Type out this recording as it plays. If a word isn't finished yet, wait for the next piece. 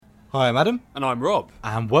Hi, I'm Adam. And I'm Rob.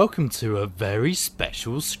 And welcome to a very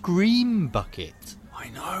special Scream Bucket. I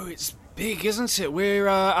know, it's big, isn't it? We're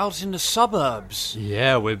out in the suburbs.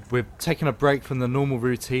 Yeah, we're taking a break from the normal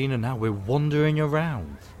routine and now we're wandering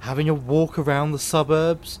around. Having a walk around the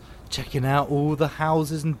suburbs, checking out all the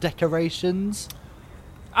houses and decorations.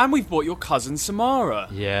 And we've brought your cousin Samara.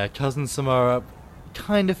 Yeah, cousin Samara.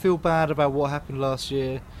 Kind of feel bad about what happened last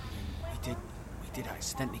year. We did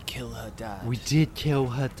accidentally kill her dad. We did kill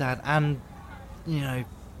her dad and,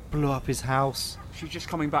 blew up his house. She's just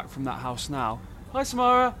coming back from that house now. Hi,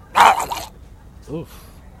 Samara. Oof.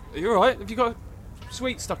 Are you alright? Have you got a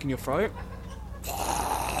sweet stuck in your throat?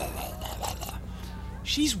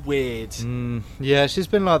 She's weird. Yeah, she's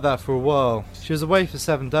been like that for a while. She was away for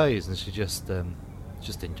 7 days and she just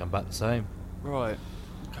didn't come back the same. Right.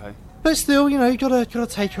 Okay. But still, you gotta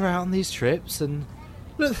take her out on these trips and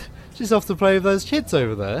look, she's off to play with those kids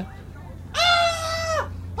over there.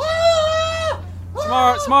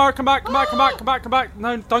 Samara, come back.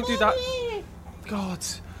 No, don't do that. God.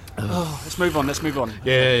 Oh, let's move on.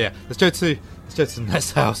 Yeah. Let's go to the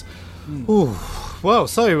next house. Ooh. Well,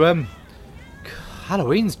 so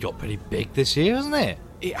Halloween's got pretty big this year, hasn't it?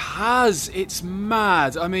 It has. It's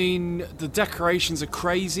mad. I mean, the decorations are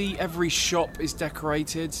crazy. Every shop is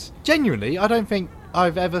decorated. Genuinely, I don't think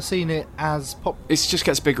I've ever seen it as pop. It just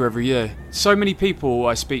gets bigger every year. So many people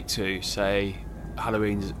I speak to say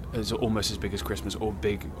Halloween is almost as big as Christmas, or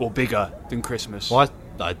bigger than Christmas. Well,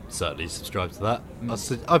 I certainly subscribe to that.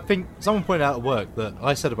 I think someone pointed out at work that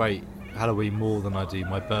I celebrate Halloween more than I do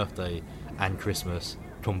my birthday and Christmas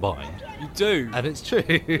combined. You do? And it's true.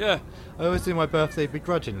 Yeah. I always do my birthday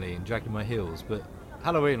begrudgingly and dragging my heels, but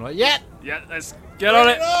Halloween, yeah, let's get on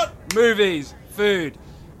it. Movies, food,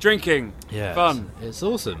 drinking, yeah, fun. It's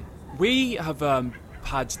awesome. We have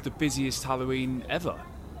had the busiest Halloween ever.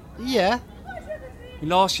 Yeah.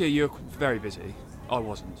 Last year you were very busy. I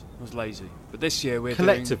wasn't. I was lazy. But this year we've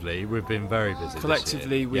been very busy.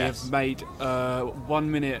 Collectively, we have made 1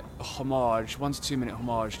 to 2 minute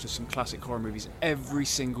homage to some classic horror movies every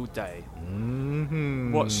single day.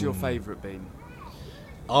 Mm-hmm. What's your favourite been?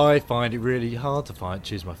 I find it really hard to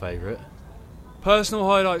choose my favourite. Personal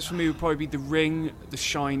highlights for me would probably be The Ring, The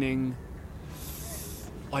Shining.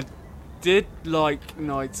 I did like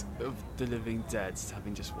Night of the Living Dead,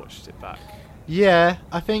 having just watched it back. Yeah,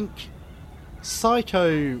 I think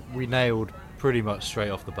Psycho we nailed pretty much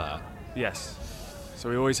straight off the bat. Yes. So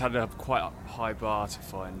we always had a quite a high bar to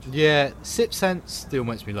find. Yeah, Sixth Sense still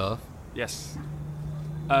makes me laugh. Yes.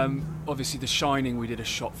 Obviously, The Shining, we did a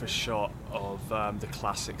shot for shot of the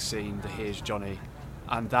classic scene, the Here's Johnny,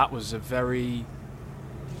 and that was a very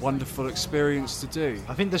wonderful experience to do.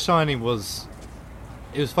 I think The Shining was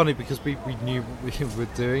funny because we knew what we were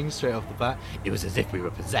doing straight off the bat. It was as if we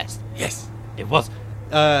were possessed. Yes. It was.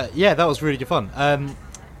 Yeah, that was really good fun.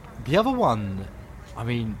 The other one, I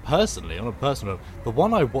mean, personally, on a personal level, the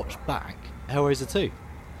one I watched back, Hellraiser 2.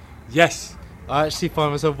 Yes. I actually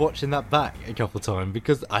find myself watching that back a couple of times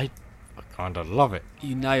because I kind of love it.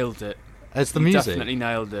 You nailed it. It's the you music. Definitely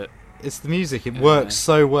nailed it. It's the music. It works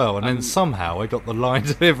so well, and then somehow I got the line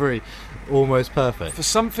delivery almost perfect. For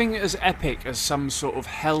something as epic as some sort of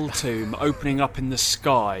hell tomb opening up in the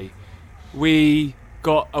sky, we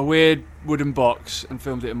got a weird wooden box and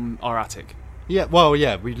filmed it in our attic. Yeah, well,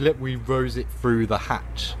 yeah, we rose it through the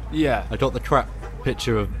hatch. Yeah. I got the crap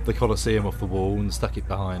picture of the Colosseum off the wall and stuck it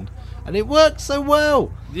behind, and it worked so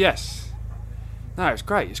well. Yes. No, it's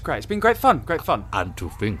great. It's been great fun. And to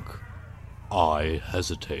think, I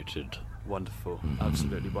hesitated. Wonderful.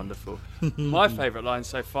 Absolutely wonderful. My favourite line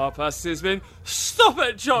so far, personally, has been, "Stop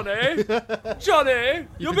it, Johnny! Johnny,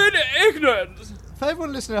 you're being ignorant!" For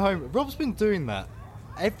everyone listening at home, Rob's been doing that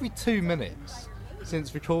every 2 minutes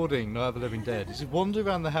since recording Night of the Living Dead. He's just wandering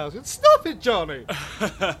around the house and, "Stop it, Johnny!"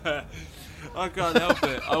 I can't help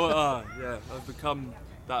it. I've become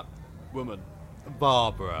that woman.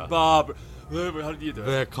 Barbara. How did you do it?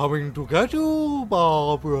 They're coming to get you,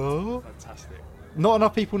 Barbara. Fantastic. Not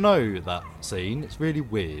enough people know that scene. It's really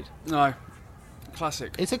weird. No.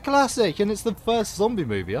 Classic. It's a classic, and it's the first zombie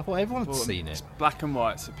movie. I thought everyone had seen it. It's black and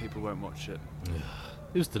white, so people won't watch it.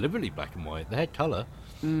 It was deliberately black and white. They had colour.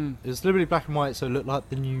 It was deliberately black and white, so it looked like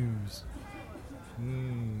the news.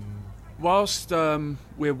 Whilst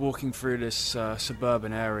we're walking through this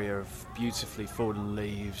suburban area of beautifully fallen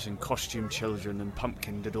leaves and costumed children and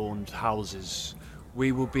pumpkin-adorned houses,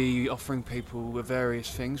 we will be offering people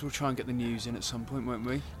various things. We'll try and get the news in at some point, won't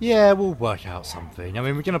we? Yeah, we'll work out something. I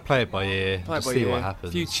mean, we're going to play it by ear, see what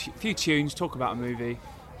happens. Few tunes, talk about a movie.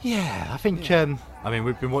 Yeah, I think, I mean,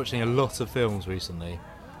 we've been watching a lot of films recently.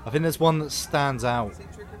 I think there's one that stands out. Is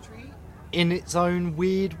it Trick or Treat? in its own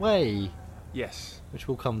weird way, Yes. which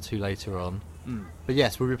we'll come to later on. Mm. But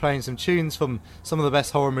yes, we'll be playing some tunes from some of the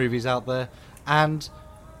best horror movies out there, and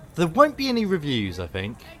there won't be any reviews, I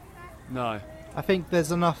think. No. I think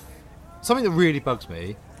there's enough... Something that really bugs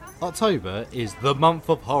me, October is the month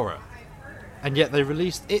of horror, and yet they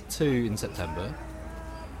released It 2 in September.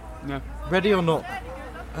 No. Ready or Not...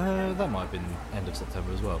 that might have been end of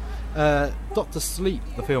September as well. Doctor Sleep,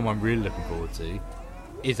 the film I'm really looking forward to,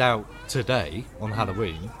 is out today on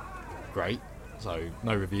Halloween. Great. So,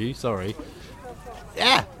 no review, sorry.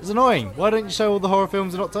 Yeah, it's annoying. Why don't you show all the horror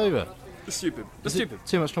films in October? It's stupid. It's Is it stupid.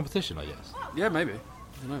 too much competition, I guess. Yeah, maybe. I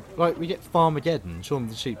don't know. Like, we get Farmageddon, Shaun of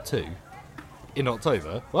the Sheep 2, in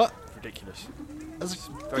October. What? Ridiculous. That's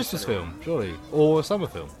a Very Christmas silly. film, surely. Or a summer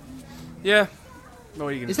film. Yeah. What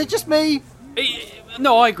are you gonna Is do? it just me?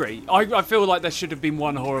 No, I agree. I feel like there should have been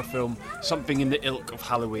one horror film, something in the ilk of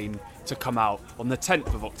Halloween, to come out on the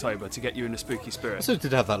 10th of October to get you in a spooky I spirit. sort of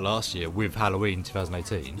did have that last year with Halloween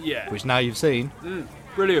 2018. Yeah. Which now you've seen.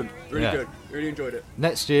 Brilliant. Really Yeah. good. Really enjoyed it.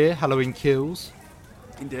 Next year, Halloween Kills.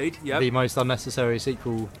 Indeed. Yeah. The most unnecessary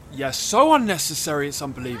sequel Yeah. So unnecessary. It's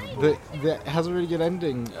unbelievable. that has a really good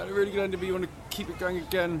ending. Yeah, really good end. But you want to keep it going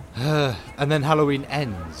again. And then Halloween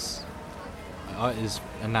Ends is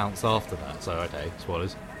announced after that, so okay,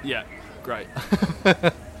 spoilers. Yeah. Great.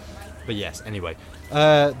 But yes, anyway.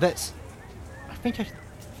 There's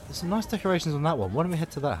some nice decorations on that one. Why don't we head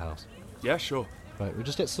to that house? Yeah. Sure. Right, we'll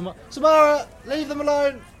just get Samara, leave them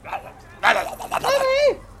alone!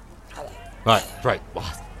 Right.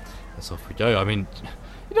 Well, that's off we go. I mean,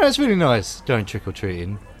 it's really nice going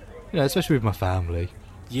trick-or-treating. Especially with my family.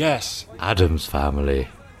 Yes. Adam's family.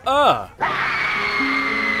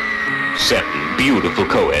 7 beautiful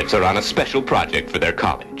co-eds are on a special project for their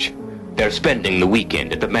college. They're spending the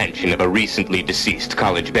weekend at the mansion of a recently deceased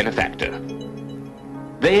college benefactor.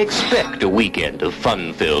 They expect a weekend of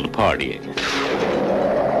fun-filled partying.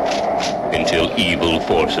 Until evil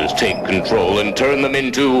forces take control and turn them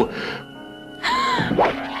into...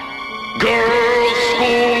 Girls'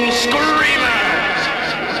 School Screamers!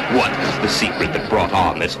 What is the secret that brought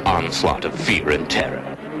on this onslaught of fear and terror?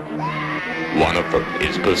 One of them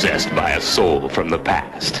is possessed by a soul from the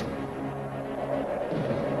past.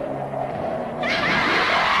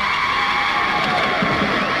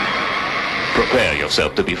 Prepare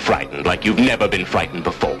yourself to be frightened like you've never been frightened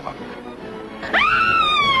before.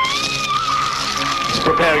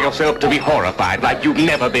 Prepare yourself to be horrified like you've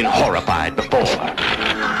never been horrified before.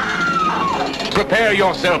 Prepare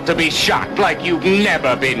yourself to be shocked like you've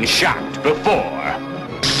never been shocked before.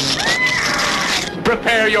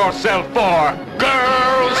 Prepare yourself for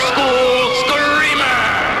Girls' School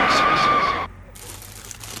Screamers!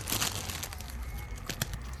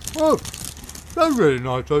 Oh, that's really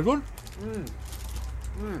nice, those one.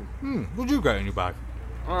 What'd you get in your bag?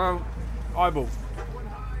 Eyeball.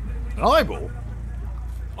 An eyeball?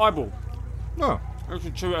 Eyeball. No.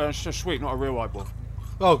 It's a sweet, not a real eyeball.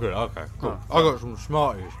 Oh, good. Okay, cool. Oh, I got some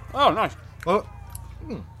Smarties. Oh, nice. I've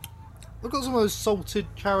got some of those salted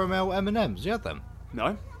caramel M&Ms. You had them?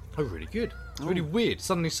 No. Oh, really good. It's really weird.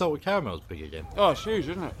 Suddenly salted caramel's big again. Oh, it's huge,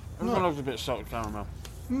 isn't it? Everyone loves a bit of salted caramel.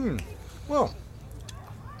 Well,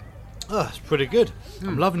 it's pretty good.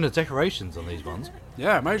 I'm loving the decorations on these ones.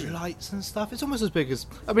 Yeah, amazing. Lights and stuff. It's almost as big as...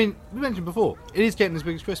 I mean, we mentioned before, it is getting as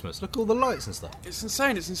big as Christmas. Look at all the lights and stuff. It's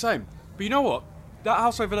insane, it's insane. But you know what? That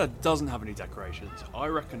house over there doesn't have any decorations. I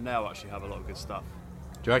reckon they'll actually have a lot of good stuff.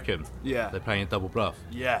 Do you reckon? Yeah. They're playing a double bluff.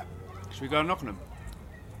 Yeah. Should we go and knock on them?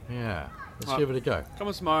 Yeah. Let's Right. give it a go. Come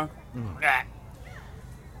on, tomorrow. Okay.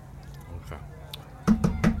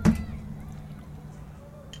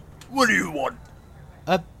 What do you want?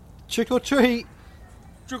 Trick or treat.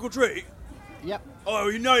 Trick or treat? Yep. Oh,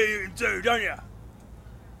 you know you can do, don't you?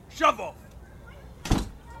 Shove off!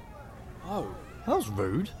 Oh. That was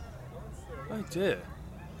rude. Oh dear.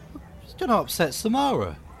 It's going to upset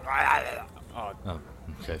Samara. Oh, Oh,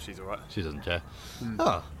 okay. she's alright. She doesn't care.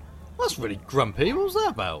 Oh, that's really grumpy. What was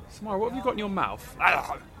that about? Samara, what have you got in your mouth?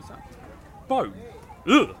 Is that bone?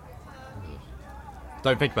 Ugh.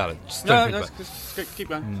 Don't think about it. Just No, don't no, think about it. just keep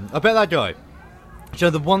going. I bet that guy. You know,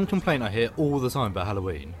 the one complaint I hear all the time about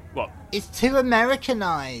Halloween. What? It's too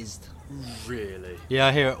Americanized. Really? Yeah,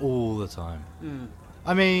 I hear it all the time.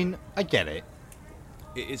 I mean, I get it.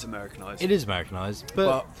 It is Americanized. It is Americanized,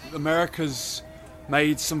 but But America's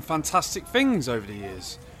made some fantastic things over the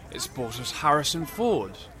years. It's brought us Harrison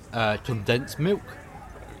Ford. condensed milk.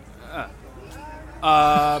 Hot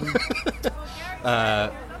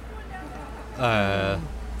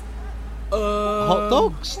Hot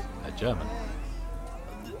dogs? German.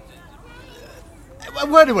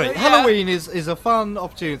 Anyway, Halloween is a fun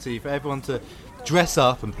opportunity for everyone to dress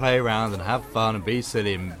up and play around and have fun and be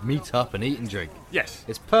silly and meet up and eat and drink. Yes,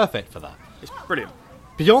 It's perfect for that. it's brilliant.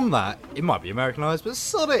 Beyond that, it might be Americanised, but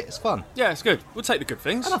sod it, it's fun. Yeah, it's good. We'll take the good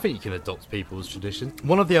things. And I think you can adopt people's tradition.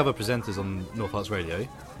 One of the other presenters on North Arts Radio,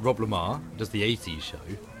 Rob Lamar, does the 80s show.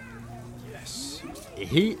 Yes.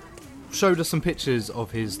 He showed us some pictures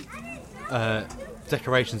of his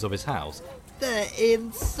decorations of his house. They're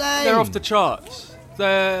insane! They're off the charts.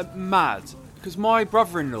 They're mad. Because my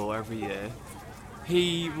brother-in-law every year,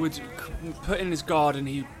 he would put in his garden,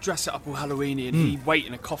 he'd dress it up all Halloweeny, and he'd wait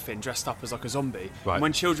in a coffin dressed up as like a zombie. Right. And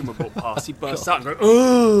when children would walk past, he'd burst out and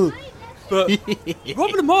go, "Ugh!" But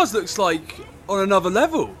Robert Mars looks like on another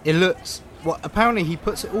level. It looks... Well, apparently he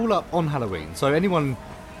puts it all up on Halloween, so anyone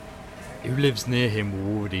who lives near him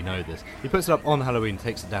will already know this. He puts it up on Halloween,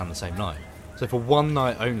 takes it down the same night. So for one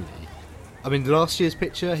night only... I mean, last year's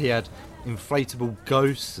picture, he had inflatable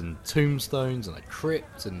ghosts and tombstones and a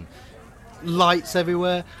crypt and lights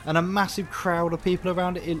everywhere and a massive crowd of people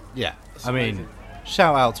around it. I mean,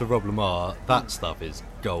 shout out to Rob Lamar. That stuff is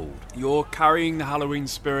gold. You're carrying the Halloween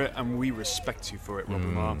spirit, and we respect you for it, Robert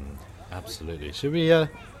Mars. Absolutely. Should we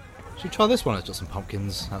try this one? It's got some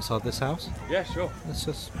pumpkins outside this house. Yeah, sure. Let's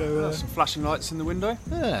just go... Some flashing lights in the window.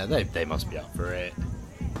 Yeah, they must be up for it.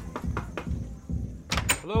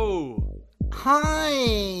 Hello.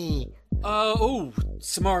 Hi!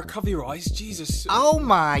 Samara, cover your eyes. Jesus. Oh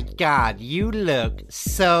my god, you look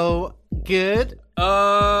so good. What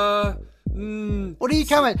are you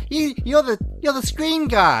coming? You're the screen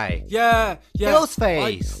guy. Yeah.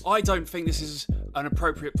 Ghostface. I don't think this is an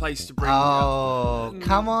appropriate place to bring. Oh,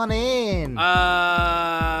 come on in.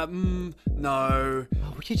 No.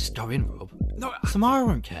 Oh, would you just go in, Rob? No, Samara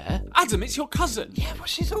won't care. Adam, it's your cousin. Yeah, well,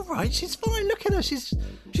 she's all right. She's fine. Look at her. She's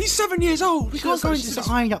 7 years old. We can't go into she's this.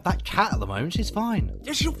 eyeing up that cat at the moment. She's fine.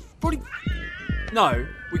 Yeah, she'll probably. No,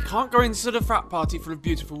 we can't go into the frat party full of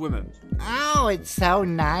beautiful women. Oh, it's so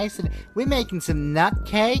nice. And we're making some nut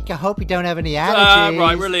cake. I hope you don't have any allergies.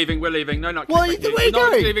 Right, we're leaving. No nut cake. Where are you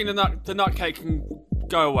going? Leaving the nut cake can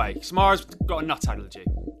go away. Samara's got a nut allergy.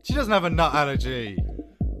 She doesn't have a nut allergy.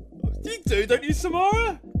 You do, don't you,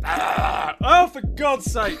 Samara? Oh, for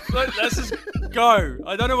God's sake. Let's just go.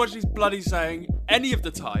 I don't know what she's bloody saying any of the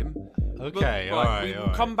time. Okay, But, alright.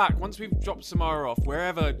 We'll come back once we've dropped Samara off,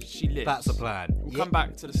 wherever she lives. That's the plan. We'll come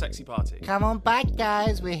back to the sexy party. Come on back,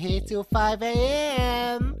 guys. We're here till 5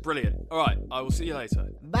 a.m. Brilliant. All right, I will see you later.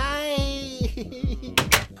 Bye.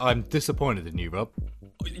 I'm disappointed in you, Rob.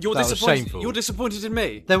 You're That was disappointed. shameful. You're disappointed in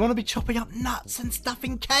me. They want to be chopping up nuts and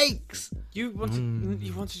stuffing cakes. You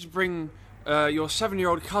wanted to bring your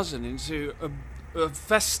 7-year-old cousin into a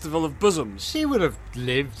festival of bosoms. She would have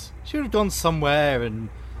lived. She would have gone somewhere and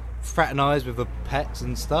fraternised with the pets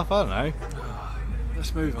and stuff. I don't know.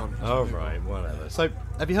 Let's move on. All right, whatever. So,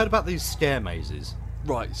 have you heard about these scare mazes?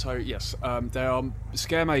 Right, so yes, there are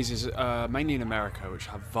scare mazes mainly in America which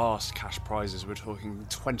have vast cash prizes. We're talking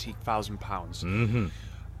 £20,000. Mm-hmm.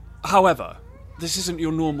 However, this isn't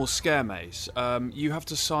your normal scare maze. You have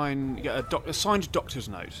to get a signed doctor's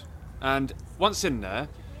note, and once in there,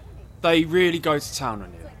 they really go to town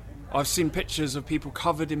on you. I've seen pictures of people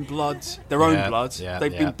covered in blood, their own blood.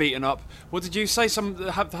 They've been beaten up. What did you say? Some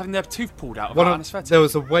having their tooth pulled out of anaesthetic. There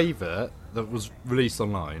was a waiver that was released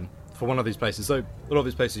online for one of these places. So a lot of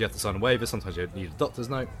these places you have to sign a waiver. Sometimes you need a doctor's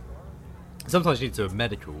note. Sometimes you need to do a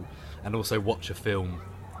medical and also watch a film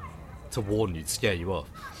to warn you, to scare you off.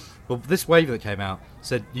 Well, this waiver that came out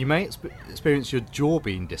said you may experience your jaw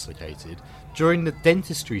being dislocated during the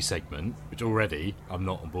dentistry segment, which already I'm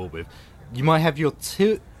not on board with. You might have your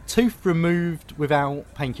tooth removed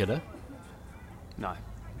without painkiller. No.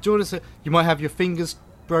 You might have your fingers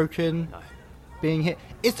broken. No. Being hit.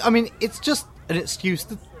 It's just an excuse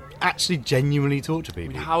to actually genuinely torture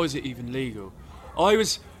people. I mean, how is it even legal?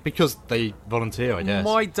 Because they volunteer, I guess.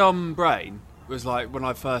 My dumb brain was like, when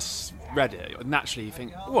I first read it, naturally you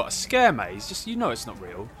think, what, a scare maze? Just, it's not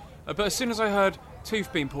real. But as soon as I heard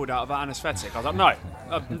tooth being pulled out of anaesthetic, I was like, no,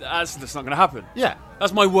 that's not going to happen. Yeah.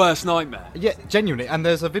 That's my worst nightmare. Yeah, genuinely. And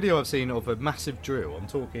there's a video I've seen of a massive drill. I'm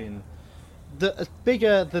talking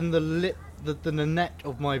bigger than than the neck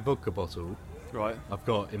of my vodka bottle. Right. I've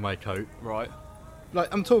got in my coat. Right.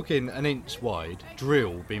 Like, I'm talking an inch wide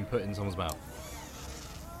drill being put in someone's mouth.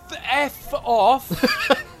 F off.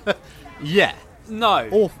 Yeah. No.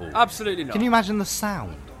 Awful. Absolutely not. Can you imagine the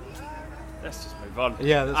sound? Let's just move on.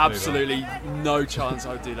 Yeah, let's absolutely no chance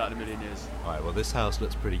I would do that in a million years. Alright, well, this house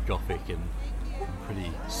looks pretty gothic and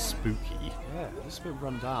pretty spooky. Yeah, it's a bit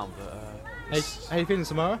run down, but... Hey, how you feeling,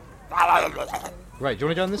 Samara? Right, do you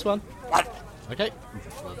want to go on this one? Okay,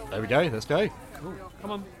 there we go. Let's go. Cool.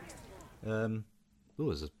 Come on. Oh,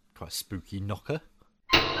 there's a quite a spooky knocker.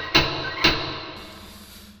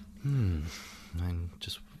 And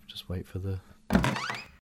just wait for the.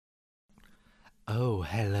 Oh,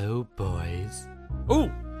 hello, boys. Oh,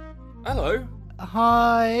 hello.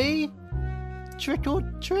 Hi. Trick or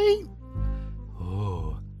treat?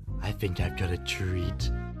 Oh, I think I've got a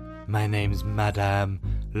treat. My name's Madame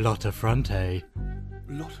Lot Lottafronte.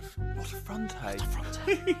 of Fronte.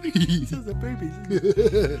 These are the babies.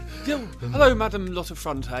 Hello, Madame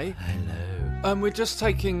Lottafronte. Hello. We're just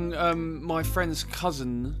taking my friend's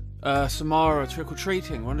cousin, Samara,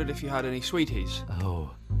 trick-or-treating. Wondered if you had any sweeties.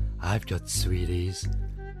 Oh, I've got sweeties.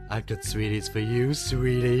 I've got sweeties for you,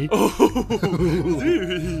 sweetie. Oh,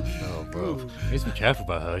 bro. You need to be careful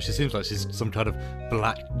about her. She seems like she's some kind of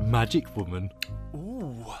black magic woman.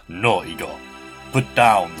 Ooh. Naughty dog, put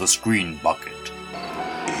down the screen bucket.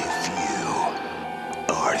 If you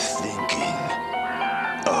are thinking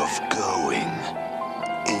of going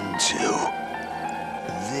into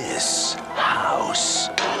this house,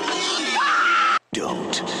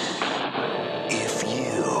 don't. If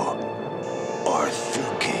you are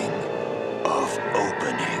thinking of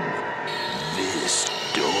opening this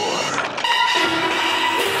door,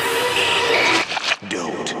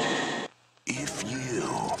 don't. If you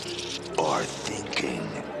are thinking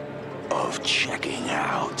of checking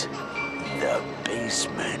out the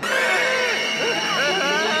basement,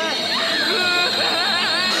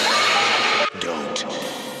 don't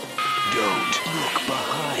look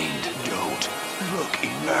behind. Don't look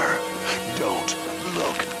either. Don't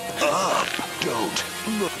look up. Don't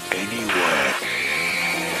look anywhere.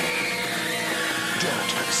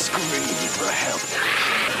 Don't scream for help.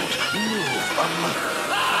 Don't move a muscle.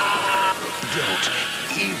 Don't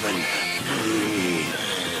even breathe.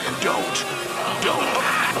 Don't If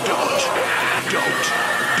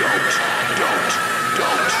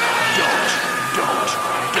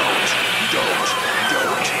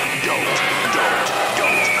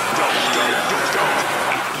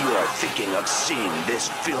you are thinking of seeing this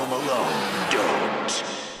film alone, don't.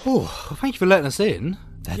 Oh, well, thank you for letting us in.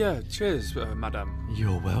 Yeah, cheers, Madame.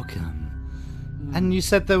 You're welcome. And you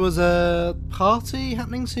said there was a party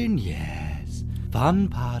happening soon? Yes. Fun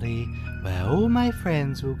party where all my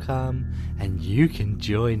friends will come and you can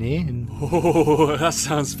join in. Oh, that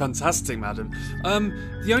sounds fantastic, Madam.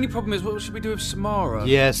 The only problem is, what should we do with Samara?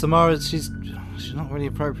 Yeah, Samara, she's not really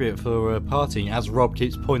appropriate for partying, as Rob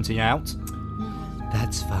keeps pointing out.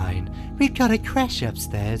 That's fine. We've got a creche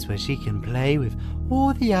upstairs where she can play with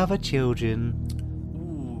all the other children.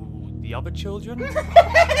 Ooh, the other children?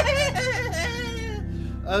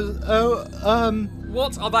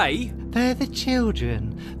 What are they? They're the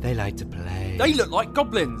children. They like to play. They look like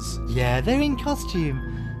goblins. Yeah, they're in costume.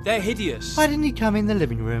 They're hideous. Why didn't you come in the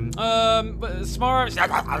living room? But Samara... You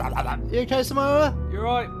okay, Samara? You're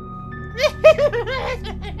right.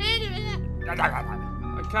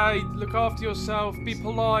 Okay, look after yourself. Be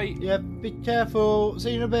polite. Yeah, be careful.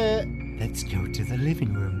 See you in a bit. Let's go to the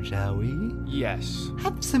living room, shall we? Yes.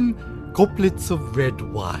 Have some goblets of red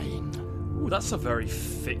wine. Ooh, that's a very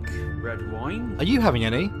thick red wine. Are you having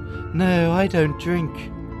any? No, I don't drink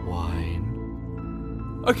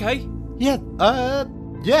wine. Okay. Yeah,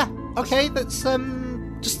 okay, that's,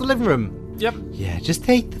 just the living room. Yep. Yeah, just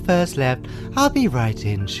take the first left. I'll be right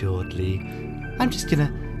in shortly. I'm just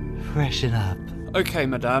gonna freshen up. Okay,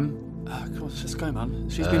 Madame. Come on, let's go, man.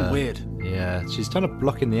 She's been weird. Yeah, she's kind of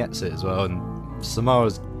blocking the exit as well, and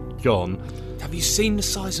Samara's gone. Have you seen the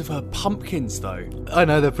size of her pumpkins, though? I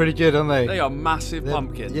know, they're pretty good, aren't they? They are massive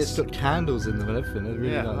pumpkins. Yeah, it's got candles in them and everything. They're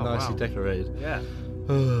really nicely wow. decorated. Yeah.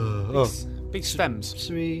 Big stems.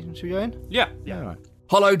 Should we go in? Yeah. All right.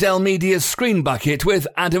 Hollowdale Media's Screen Bucket with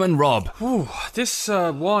Adam and Rob. Ooh, this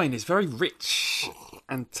wine is very rich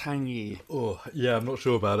and tangy. Oh, yeah, I'm not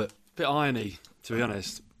sure about it. Bit irony, to be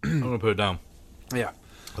honest. I'm going to put it down. Yeah.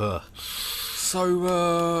 Ugh.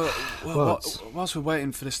 So, whilst we're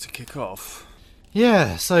waiting for this to kick off...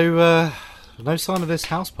 Yeah, so, no sign of this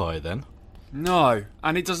house party then? No,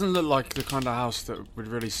 and it doesn't look like the kind of house that would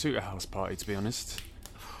really suit a house party, to be honest.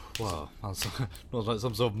 Well, that's not like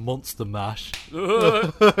some sort of monster mash. Yeah.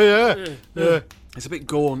 It's a bit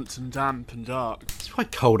gaunt and damp and dark. It's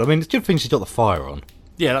quite cold. I mean, it's a good thing she's got the fire on.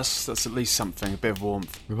 Yeah, that's at least something, a bit of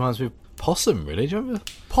warmth. Reminds me of Possum, really. Do you remember?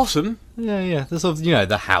 Possum? Yeah. There's sort of,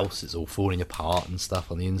 the house is all falling apart and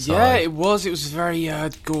stuff on the inside. Yeah, it was. It was very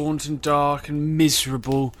gaunt and dark and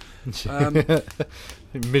miserable.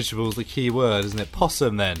 Miserable's the key word, isn't it?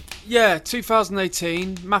 Possum, then. Yeah,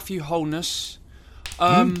 2018, Matthew Holness.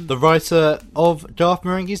 The writer of Garth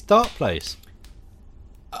Marenghi's Dark Place.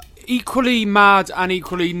 equally mad and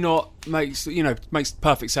equally not makes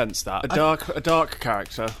perfect sense. That a dark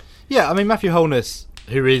character. Yeah, I mean Matthew Holness,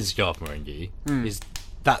 who is Garth Marenghi,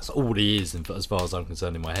 that's all he is, as far as I'm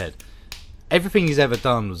concerned in my head. Everything he's ever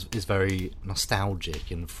done is very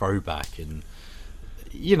nostalgic and throwback, and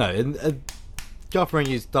Garth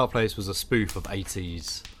Marenghi's Dark Place was a spoof of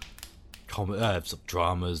 80s sort of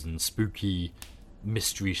dramas and spooky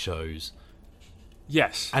mystery shows.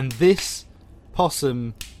 Yes. And this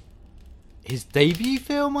Possum, his debut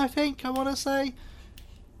film, I think, I want to say,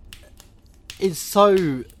 is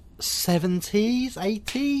so 70s,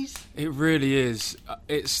 80s. It really is.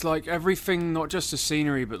 It's like everything, not just the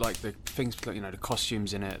scenery, but like the things, the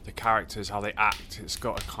costumes in it, the characters, how they act. It's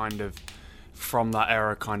got a kind of from that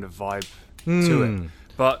era kind of vibe to it.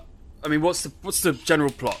 But I mean, what's the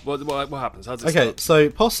general plot? What happens? How does it start? So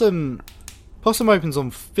Possum opens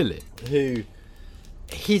on Philip, who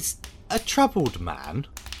he's a troubled man.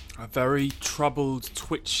 A very troubled,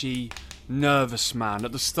 twitchy, nervous man.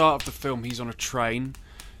 At the start of the film, he's on a train.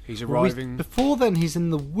 He's arriving. Before then, he's in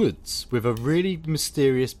the woods with a really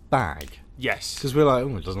mysterious bag. Yes. Because we're like,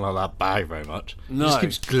 he doesn't like that bag very much. No. He just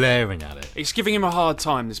keeps glaring at it. It's giving him a hard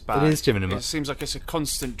time, this bag. It is giving him It seems like it's a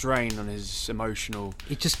constant drain on his emotional...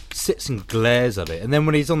 He just sits and glares at it. And then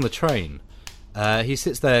when he's on the train, he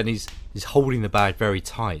sits there and he's holding the bag very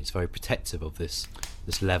tight. He's very protective of this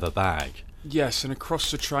leather bag. Yes, and across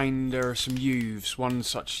the train there are some youths. One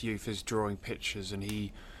such youth is drawing pictures, and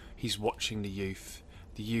he's watching the youth.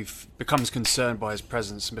 The youth becomes concerned by his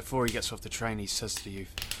presence, and before he gets off the train, he says to the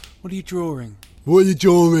youth, "What are you drawing?" "What are you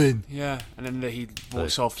drawing?" Yeah, and then he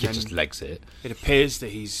walks off. He and just legs it. It appears that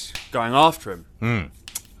he's going after him.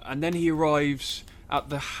 And then he arrives at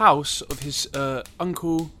the house of his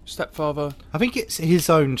uncle, stepfather. I think it's his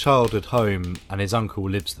own childhood home, and his uncle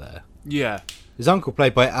lives there. Yeah. His uncle,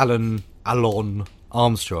 played by Alon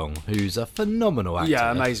Armstrong, who's a phenomenal actor.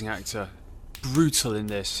 Yeah, amazing actor. Brutal in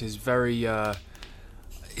this. His very...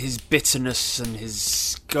 his bitterness and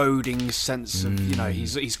his goading sense of,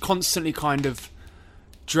 he's constantly kind of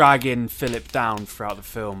dragging Philip down throughout the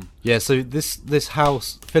film. Yeah, so this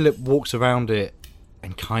house, Philip walks around it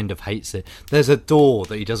and kind of hates it. There's a door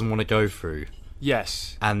that he doesn't want to go through.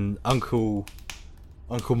 Yes. And Uncle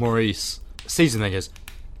Maurice sees him and goes,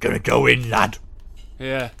 "Gonna go in, lad."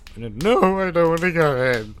 Yeah. "No, I don't want to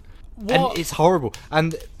go in." What? And it's horrible.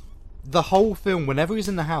 And the whole film, whenever he's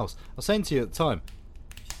in the house, I was saying to you at the time,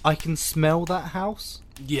 I can smell that house.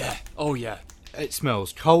 Yeah. Oh, yeah. It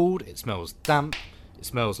smells cold. It smells damp. It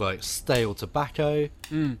smells like stale tobacco.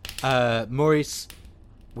 Maurice,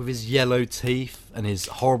 with his yellow teeth and his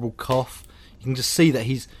horrible cough, you can just see that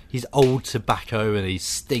he's old tobacco and he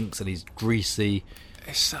stinks and he's greasy.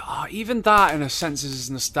 It's, even that, in a sense, is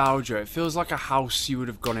nostalgia. It feels like a house you would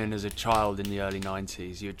have gone in as a child in the early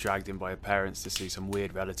 90s. You were dragged in by your parents to see some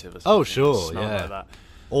weird relative or something. Oh, sure, yeah. yeah. Like that.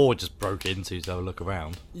 Or just broke into to have a look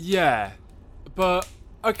around. Yeah, but,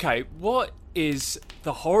 okay, what is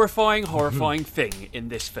the horrifying thing in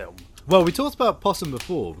this film? Well, we talked about Possum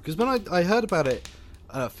before, because when I heard about it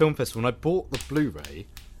at a film festival, and I bought the Blu-ray,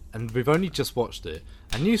 and we've only just watched it,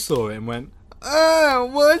 and you saw it and went, "Oh,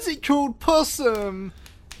 why is it called Possum?"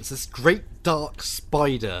 It's this great dark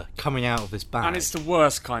spider coming out of this bag. And it's the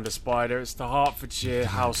worst kind of spider. It's the Hertfordshire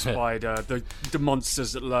house spider, the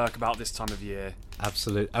monsters that lurk about this time of year.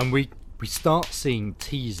 Absolutely. And we start seeing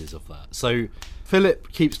teasers of that. So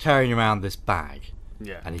Philip keeps carrying around this bag.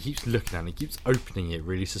 Yeah. And he keeps looking at it, he keeps opening it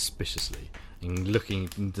really suspiciously and looking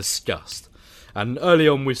in disgust. And early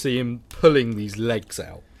on we see him pulling these legs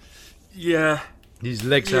out. Yeah. These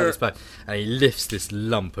legs out of this bag, and he lifts this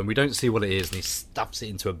lump, and we don't see what it is, and he stuffs it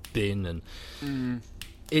into a bin, and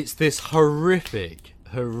it's this horrific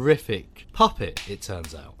puppet, it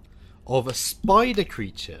turns out, of a spider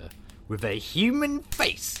creature with a human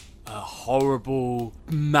face. A horrible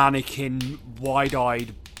mannequin,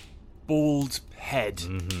 wide-eyed, bald head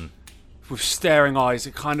with staring eyes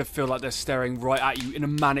that kind of feel like they're staring right at you in a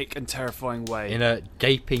manic and terrifying way. In a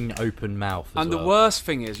gaping open mouth as And well. the worst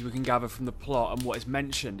thing is, we can gather from the plot and what is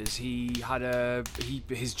mentioned, is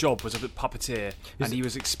his job was a puppeteer, and he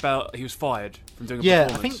was expelled. He was fired from doing a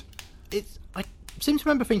performance. I seem to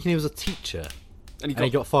remember thinking he was a teacher, and he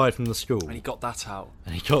got fired from the school. And he got that out.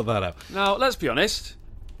 Now, let's be honest.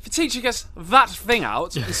 If a teacher gets that thing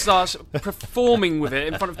out and starts performing with it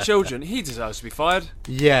in front of children, he deserves to be fired.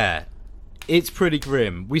 Yeah. It's pretty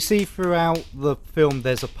grim. We see throughout the film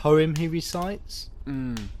there's a poem he recites.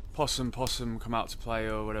 Possum, come out to play,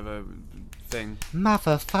 or whatever thing.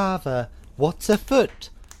 Mother, father, what's afoot?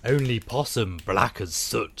 Only possum black as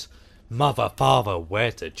soot. Mother, father,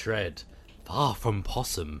 where to tread? Far from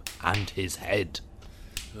possum and his head.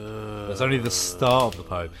 That's only the start of the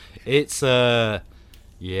poem. It's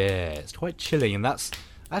it's quite chilling, and that's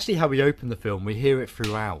actually how we open the film. We hear it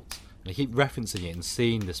throughout, and they keep referencing it and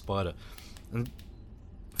seeing the spider. And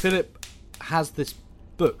Philip has this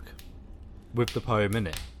book with the poem in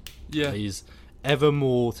it. Yeah. These ever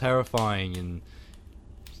more terrifying and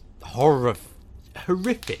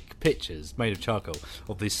horrific pictures made of charcoal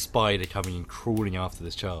of this spider coming and crawling after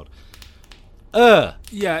this child. Yeah,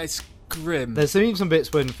 it's grim. There's even some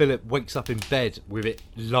bits when Philip wakes up in bed with it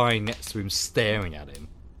lying next to him, staring at him.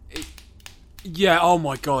 Yeah, oh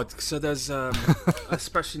my god. So there's,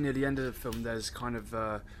 especially near the end of the film, there's kind of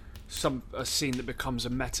a scene that becomes a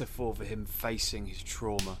metaphor for him facing his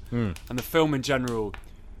trauma. And the film in general,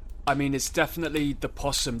 I mean, it's definitely the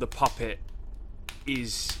possum, the puppet,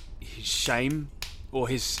 is his shame, or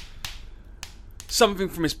his... something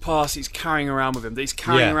from his past he's carrying around with him. That he's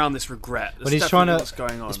carrying around this regret. That's when he's trying to... what's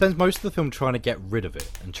going on. He spends most of the film trying to get rid of it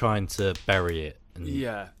and trying to bury it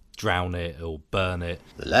and drown it or burn it.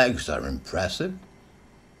 The legs are impressive.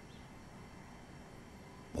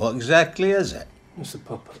 What exactly is it? It's a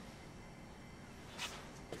puppet.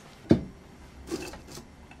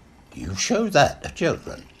 You show that to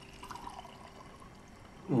children?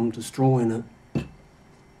 I'm destroying it.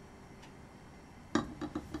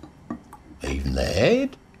 Even the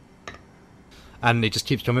head? And it just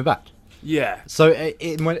keeps coming back. Yeah. So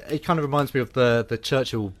it kind of reminds me of the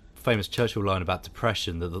famous Churchill line about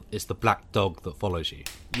depression, that it's the black dog that follows you.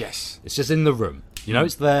 Yes. It's just in the room. You know,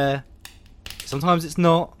 it's there. Sometimes it's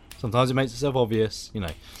not. Sometimes it makes itself obvious, you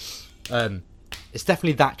know. It's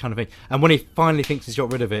definitely that kind of thing. And when he finally thinks he's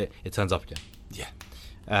got rid of it, it turns up again. Yeah.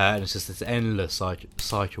 And it's just this endless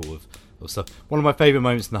cycle of stuff. One of my favourite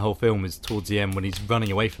moments in the whole film is towards the end when he's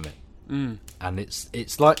running away from it. And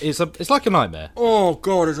it's like a nightmare. Oh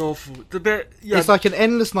god, it's awful. The bit, It's like an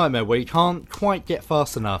endless nightmare where you can't quite get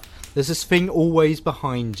fast enough. There's this thing always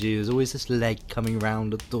behind you. There's always this leg coming around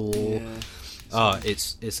the door.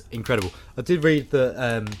 It's incredible. I did read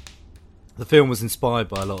that the film was inspired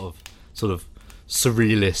by a lot of sort of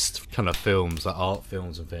surrealist kind of films, like art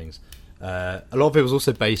films and things. A lot of it was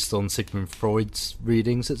also based on Sigmund Freud's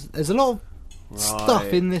readings. There's a lot of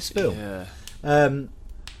stuff in this film. Yeah.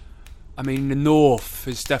 I mean, the North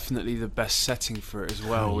is definitely the best setting for it as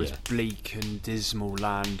well. It's bleak and dismal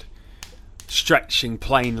land, stretching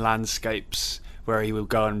plain landscapes where he will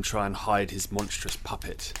go and try and hide his monstrous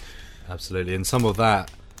puppet. Absolutely, and some of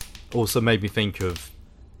that also made me think of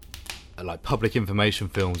like public information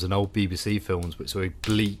films and old BBC films, which are very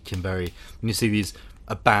bleak and very... When you see these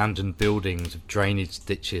abandoned buildings with drainage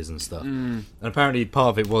ditches and stuff. And apparently part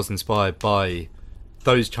of it was inspired by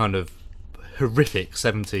those kind of horrific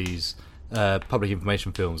 70s public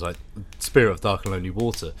information films like Spirit of Dark and Lonely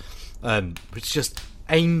Water, which just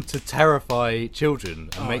aimed to terrify children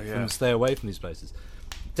and make them stay away from these places.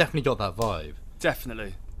 Definitely got that vibe.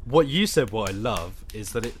 Definitely. What you said, what I love,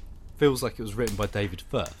 is that it feels like it was written by David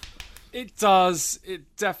Firth. It does.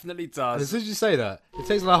 It definitely does. And as soon as you say that, it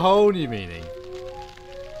takes on a whole new meaning.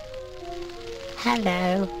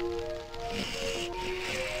 Hello.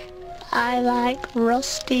 I like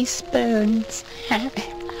rusty spoons.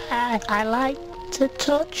 I like to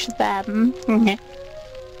touch them.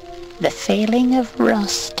 The feeling of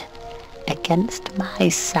rust against my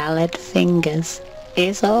salad fingers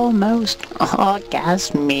is almost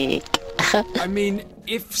orgasmic. I mean,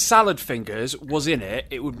 if Salad Fingers was in it,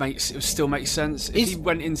 it would still make sense. If he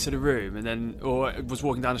went into the room and then, or was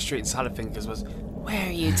walking down the street and Salad Fingers was, "Where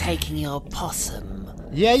are you taking your possum?"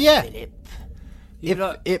 Yeah.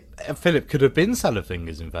 Philip. Philip could have been Salad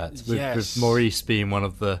Fingers, in fact, with Maurice being one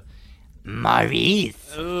of the...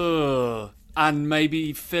 Maurice! Ugh. And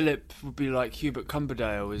maybe Philip would be like Hubert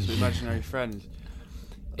Cumberdale, his imaginary friend.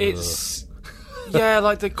 It's... yeah,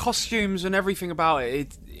 like the costumes and everything about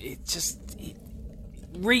it, it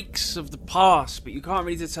reeks of the past, but you can't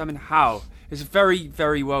really determine how. It's a very,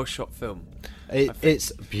 very well shot film.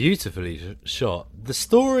 It's beautifully shot. The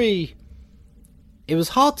story, it was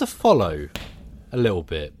hard to follow a little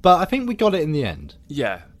bit, but I think we got it in the end.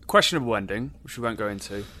 Yeah, questionable ending, which we won't go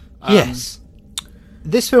into. Yes.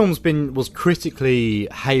 This film's was critically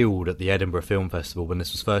hailed at the Edinburgh Film Festival when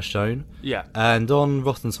this was first shown. Yeah. And on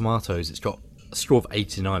Rotten Tomatoes, it's got a score of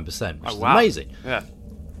 89%, which is amazing. Yeah.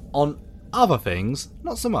 On other things,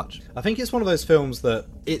 not so much. I think it's one of those films that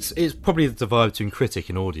it's probably the divide between critic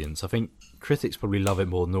and audience. I think critics probably love it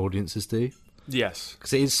more than audiences do. Yes.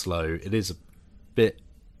 Because it is slow. It is a bit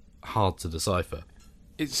hard to decipher.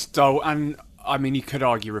 It's dull, and I mean, you could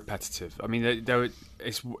argue repetitive. I mean,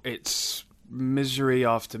 it's misery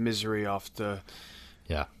after misery after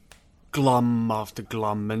glum after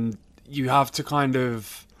glum, and you have to kind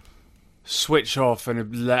of switch off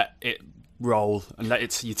and let it roll and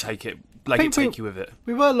you take it, take you with it.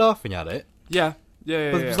 We were laughing at it. Yeah.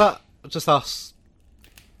 Was that just us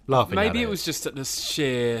laughing at it? Maybe it was just at the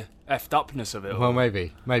sheer effed upness of it. Well,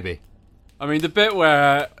 maybe. I mean, the bit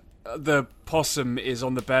where the possum is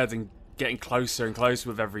on the bed and getting closer and closer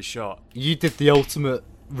with every shot. You did the ultimate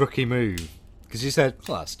rookie move. Because you said,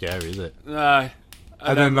 well, that's scary, is it? No.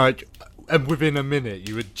 And then, and within a minute,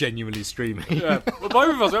 you were genuinely screaming. Yeah. Well,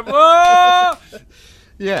 both of us went, whoa!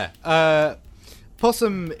 Yeah.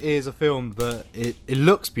 Possum is a film that it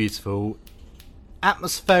looks beautiful.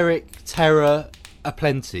 Atmospheric terror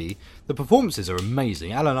aplenty. The performances are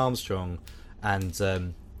amazing. Alan Armstrong and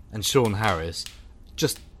Sean Harris,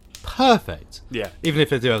 just perfect. Yeah. Even if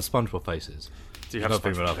they do have SpongeBob faces. Do you have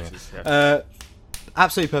SpongeBob faces?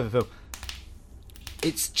 Absolutely perfect film.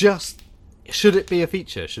 It's just, should it be a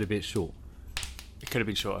feature? Should it be a short? It could have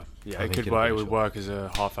been shorter. Yeah, it would work as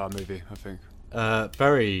a half-hour movie, I think.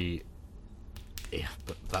 Very. Yeah,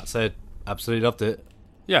 but that said, absolutely loved it.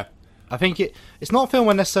 Yeah. I think it's not a film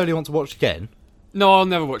I necessarily want to watch again. No, I'll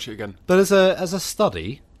never watch it again. But as a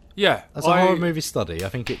study, yeah, as a horror movie study, I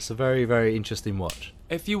think it's a very, very interesting watch.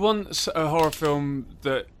 If you want a horror film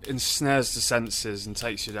that ensnares the senses and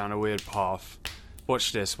takes you down a weird path,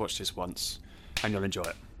 watch this once, and you'll enjoy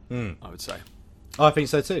it. I would say. I think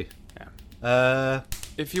so too. Yeah.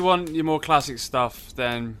 If you want your more classic stuff,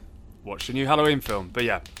 then watch the new Halloween film. But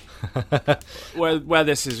yeah, where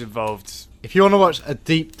this is involved. If you want to watch a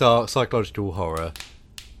deep, dark, psychological horror,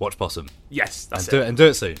 watch Possum. Yes, that's it. And do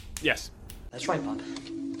it soon. Yes. That's right, Bud.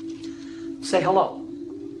 Say hello.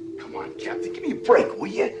 Come on, Captain, give me a break, will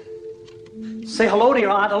you? Say hello to your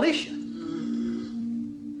Aunt Alicia.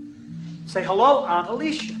 Say hello, Aunt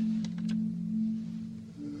Alicia.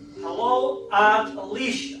 Hello, Aunt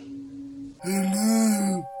Alicia.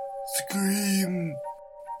 Hello, Scream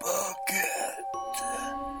Bucket.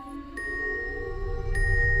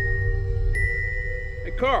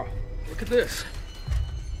 Hey, Carl, look at this.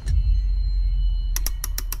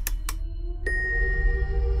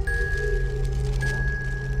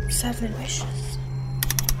 Seven wishes.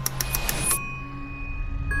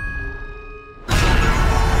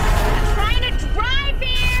 I'm trying to drive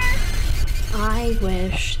here! I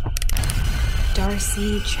wish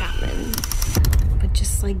Darcy Chapman would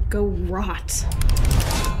just, go rot.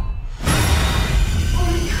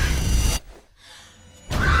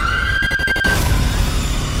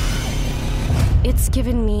 It's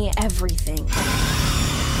given me everything.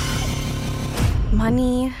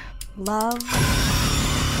 Money, love.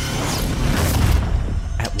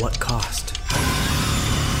 At what cost?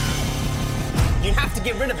 You have to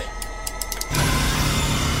get rid of it.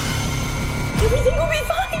 Everything will be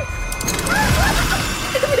fine.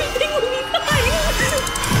 Everything will be fine.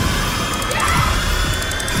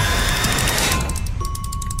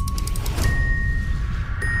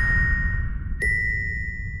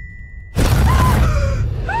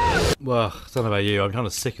 Well, I don't know about you. I'm kind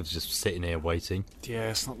of sick of just sitting here waiting. Yeah,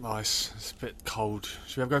 it's not nice. It's a bit cold.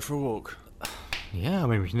 Should we have go for a walk? Yeah, I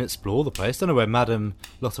mean, we can explore the place. Don't know where Madame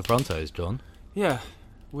Lotta Fronto is, John. Yeah,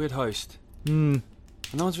 weird host. No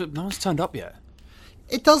one's turned up yet.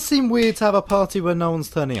 It does seem weird to have a party where no one's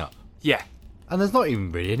turning up. Yeah. And there's not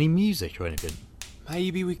even really any music or anything.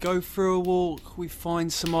 Maybe we go for a walk, we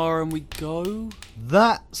find Samara and we go?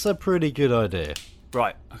 That's a pretty good idea.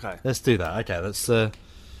 Right, okay. Let's do that. Okay, let's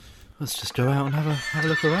just go out and have a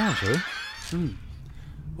look around, shall we?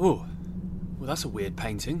 Oh, well, that's a weird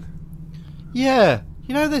painting. Yeah,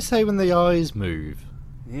 you know they say when the eyes move.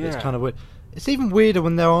 Yeah. It's kind of weird. It's even weirder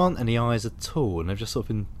when there aren't any eyes at all and they've just sort of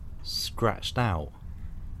been scratched out.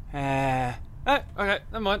 Okay,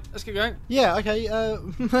 never mind. Let's keep going. Yeah, okay,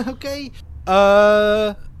 okay.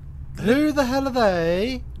 Who the hell are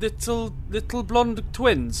they? Little blonde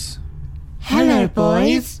twins. Hello,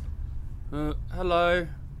 boys. Hello.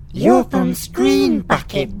 You're from Screen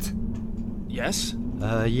Bucket. Yes?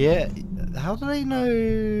 Yeah. How do they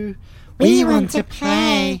know? We want to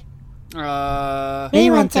play. We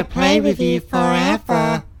want to play with you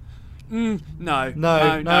forever. No. No.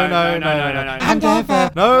 And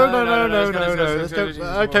ever. No.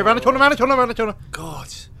 Okay, round the corner.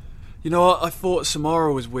 God. You know what? I thought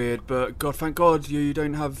Samara was weird, but God, thank God you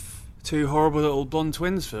don't have two horrible little blonde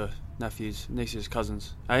twins for nephews, nieces,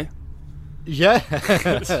 cousins, eh? Yeah.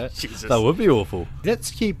 Jesus. That would be awful.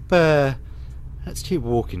 Let's keep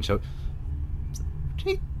walking, shall we? Do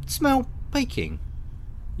you smell baking?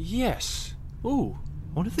 Yes. Ooh.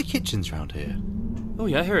 I wonder if the kitchen's round here. Oh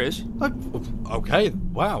yeah, here it is. Okay,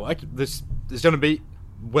 wow. There's going to be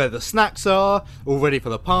where the snacks are, all ready for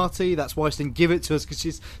the party. That's why she didn't give it to us, because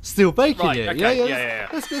she's still baking Right, it. okay, Yeah.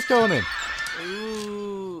 Let's go on in.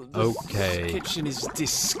 Ooh, Okay. The kitchen is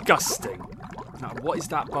disgusting. Now, what is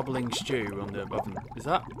that bubbling stew on the oven? Is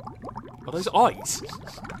that... Are those eyes?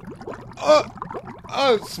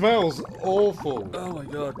 Oh, it smells awful. Oh my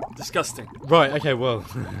god, disgusting. Right, okay, well,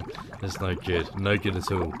 that's no good. No good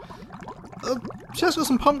at all. She has got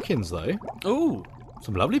some pumpkins, though. Ooh.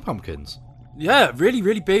 Some lovely pumpkins. Yeah, really,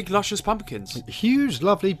 really big, luscious pumpkins. Huge,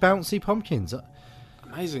 lovely, bouncy pumpkins.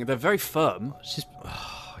 Amazing. They're very firm.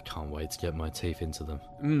 I can't wait to get my teeth into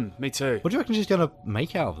them. Me too. What do you reckon she's going to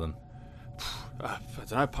make out of them? I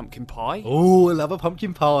don't know, pumpkin pie? Oh, I love a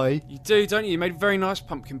pumpkin pie. You do, don't you? You made a very nice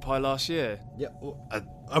pumpkin pie last year. Yeah.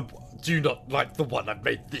 Do you not like the one I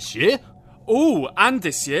made this year? Oh, and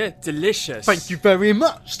this year. Delicious. Thank you very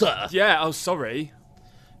much, sir. Yeah, oh, sorry.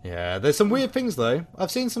 Yeah, there's some weird things, though. I've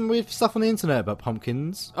seen some weird stuff on the internet about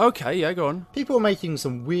pumpkins. Okay, yeah, go on. People are making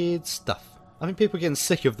some weird stuff. I think people are getting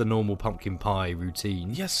sick of the normal pumpkin pie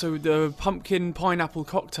routine. Yeah, so the pumpkin pineapple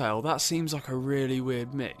cocktail, that seems like a really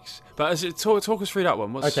weird mix. But talk us through that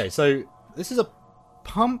one. Okay, so this is a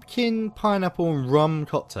pumpkin, pineapple and rum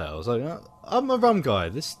cocktail. So I'm a rum guy.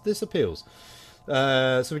 This appeals.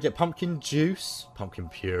 So we get pumpkin juice, pumpkin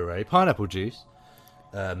puree, pineapple juice,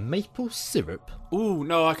 maple syrup. Ooh,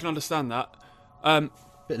 no, I can understand that.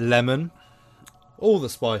 Bit of lemon, all the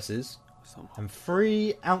spices, and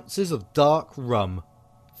 3 ounces of dark rum.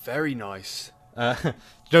 Very nice. Do you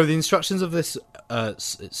know the instructions of this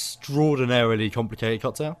extraordinarily complicated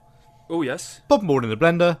cocktail? Oh, yes. Pop them all in the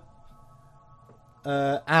blender,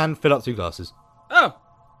 and fill up 2 glasses. Oh,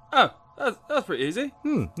 that's pretty easy.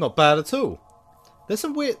 Not bad at all. There's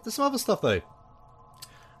some other stuff though.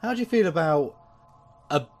 How do you feel about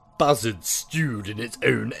a buzzard stewed in its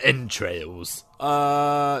own entrails?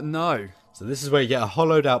 No. So this is where you get a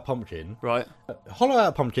hollowed out pumpkin. Right. Hollow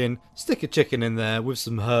out pumpkin, stick a chicken in there with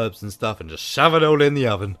some herbs and stuff, and just shove it all in the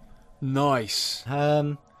oven. Nice.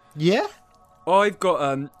 Yeah? I've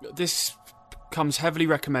got, this comes heavily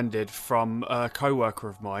recommended from a co-worker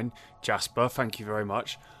of mine, Jasper, thank you very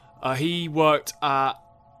much. He worked at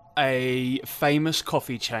a famous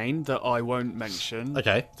coffee chain that I won't mention.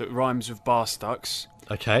 Okay. That rhymes with Barstucks.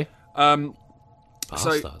 Okay.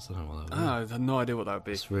 Barstucks, I don't know what that would be. I have no idea what that would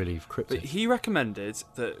be. It's really cryptic. But he recommended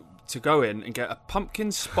that to go in and get a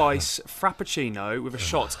pumpkin spice frappuccino with a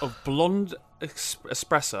shot of blonde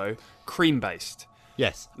espresso, cream-based.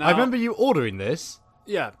 Yes. Now, I remember you ordering this.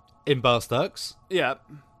 Yeah. In Barstucks. Yeah.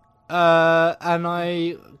 And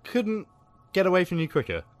I couldn't get away from you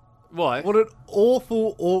quicker. Why? What an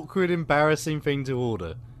awful, awkward, embarrassing thing to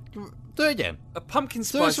order. Do it again. A pumpkin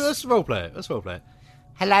spice... Let's roleplay it. Let's roleplay it.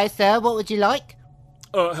 Hello, sir. What would you like?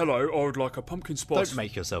 Hello. I would like a pumpkin spice... Don't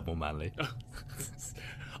make yourself more manly.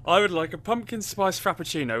 I would like a pumpkin spice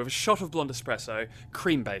frappuccino with a shot of blonde espresso,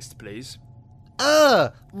 cream-based, please.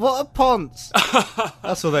 What a ponce.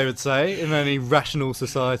 That's what they would say in any rational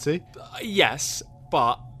society. Yes,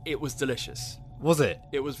 but it was delicious. Was it?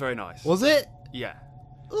 It was very nice. Was it? Yeah.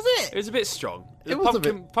 Was it? It was a bit strong.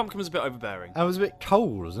 Pumpkin was a bit overbearing. And it was a bit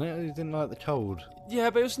cold, wasn't it? You didn't like the cold. Yeah,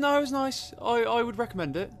 but it was nice. I would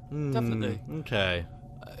recommend it. Definitely. Okay.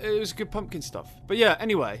 It was good pumpkin stuff. But yeah,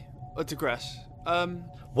 anyway, I digress. How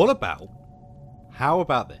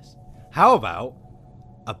about this? How about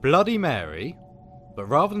a Bloody Mary, but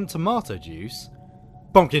rather than tomato juice,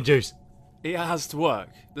 pumpkin juice? It has to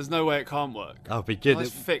work. There's no way it can't work. That'll be good. Nice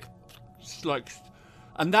thick, like...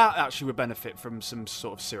 And that actually would benefit from some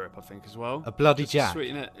sort of syrup, I think, as well. A Bloody Jack.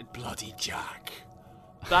 Sweeten it. Bloody Jack.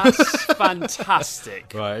 That's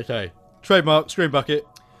fantastic. Right, okay. Trademark, Screen Bucket.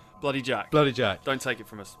 Bloody Jack. Bloody Jack. Don't take it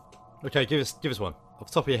from us. Okay, give us one. Off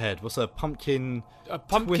the top of your head, what's a pumpkin... A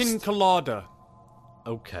pumpkin colada.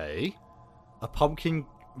 Okay. A pumpkin...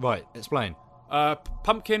 Right, explain.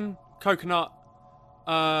 Pumpkin, coconut...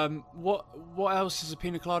 What else is a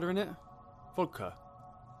pina colada in it? Vodka.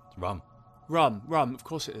 Rum, of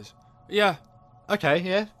course it is. Yeah. Okay,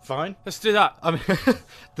 yeah, fine. Let's do that. I mean,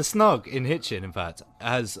 the Snug in Hitchin, in fact,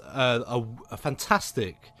 has a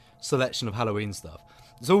fantastic selection of Halloween stuff.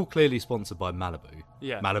 It's all clearly sponsored by Malibu.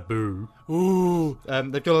 Yeah. Malibu. Ooh.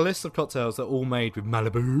 They've got a list of cocktails that are all made with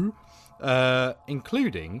Malibu,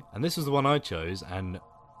 including, and this was the one I chose and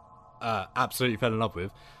absolutely fell in love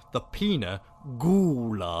with, the Pina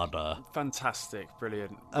Colada. Fantastic,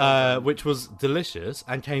 brilliant. Which was delicious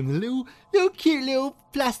and came with a little cute little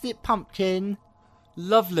plastic pumpkin.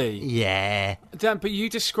 Lovely. Yeah. Dan, but you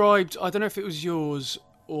described, I don't know if it was yours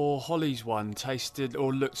or Holly's one, tasted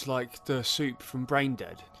or looked like the soup from Brain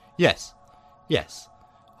Dead. Yes.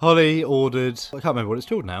 Holly ordered, I can't remember what it's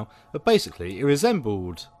called now, but basically it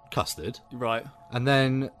resembled custard. Right. And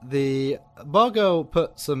then the bar girl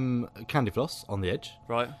put some candy floss on the edge.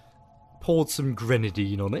 Right. Poured some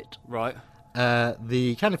grenadine on it. Right.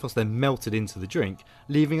 The candy floss then melted into the drink,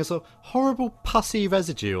 leaving a sort of horrible pussy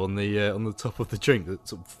residue on the top of the drink that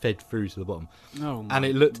sort of fed through to the bottom. Oh my And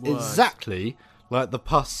it looked word. exactly like the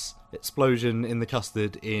pus explosion in the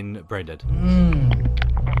custard in Braindead.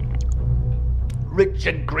 Rich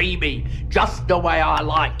and creamy, just the way I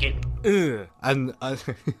like it. Ugh. And I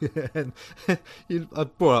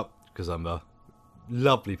brought up, because I'm a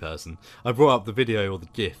lovely person, I brought up the video or the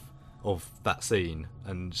GIF of that scene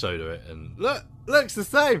and showed her it, and looks the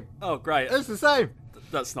same. Oh, great. It's the same.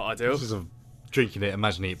 That's not ideal. Just sort of drinking it,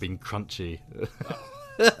 imagining it being crunchy.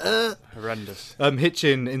 Horrendous.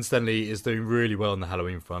 Hitchin, incidentally, is doing really well on the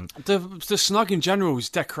Halloween front. The Snug in general is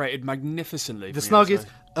decorated magnificently. The Snug is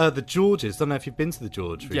the Georges. Don't know if you've been to the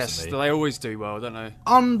George recently. Yes, they always do well, don't they?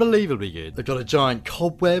 Unbelievably good. They've got a giant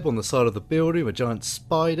cobweb on the side of the building, a giant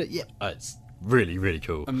spider. Yeah, it's really, really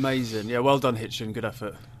cool. Amazing. Yeah, well done, Hitchin. Good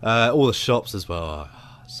effort. All the shops as well.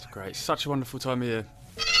 It's great. Such a wonderful time of year.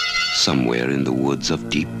 Somewhere in the woods of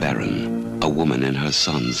Deep Barren, a woman and her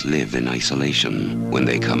sons live in isolation. When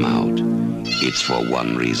they come out, it's for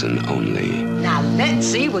one reason only. Now let's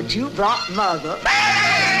see what you brought, Mother.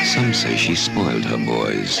 Some say she spoiled her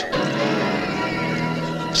boys.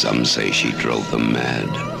 Some say she drove them mad.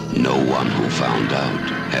 No one who found out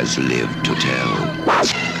has lived to tell.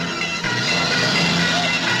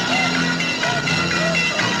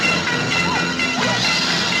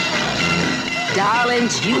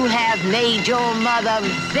 Darlings, you have made your mother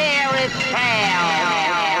very proud.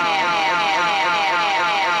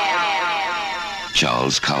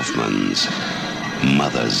 Charles Kaufman's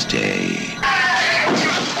Mother's Day.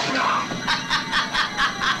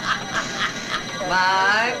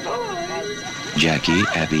 My boys. Jackie,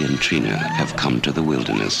 Abby, and Trina have come to the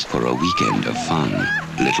wilderness for a weekend of fun.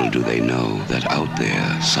 Little do they know that out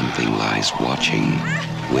there something lies watching,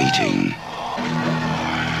 waiting.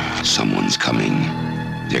 Someone's coming.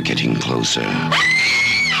 They're getting closer.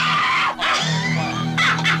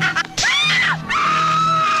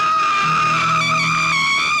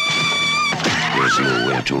 There's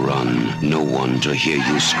nowhere to run, no one to hear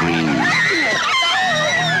you scream.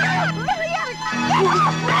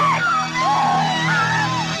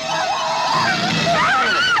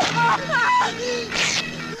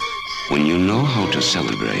 When you know how to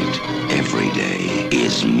celebrate, every day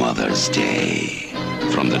is Mother's Day.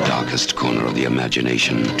 From the darkest corner of the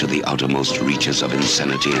imagination to the outermost reaches of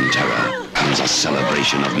insanity and terror comes a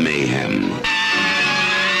celebration of mayhem.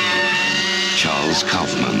 Charles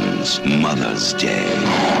Kaufman's Mother's Day.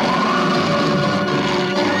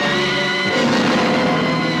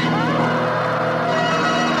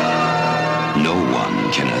 No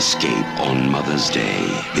one can escape on Mother's Day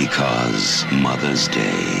because Mother's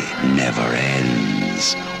Day never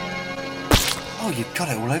ends. Oh, you've got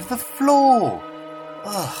it all over the floor.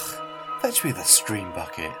 Ugh, fetch me the screen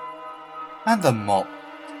bucket. And the mop.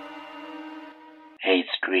 Hey,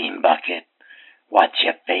 Screen Bucket, what's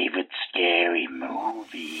your favorite scary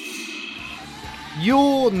movie?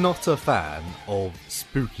 You're not a fan of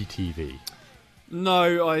spooky TV.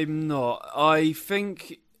 No, I'm not. I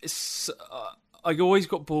think it's... I always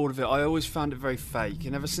got bored of it. I always found it very fake.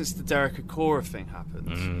 And ever since the Derek Acorah thing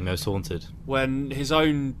happened... Most Haunted. When his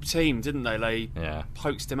own team, didn't they? They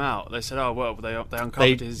hoaxed him out. They said, oh, well, they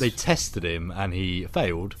uncovered his... They tested him and he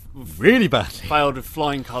failed really badly. Failed with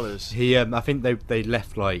flying colours. He, I think they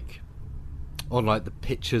left, like... On, like, the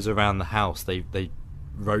pictures around the house, they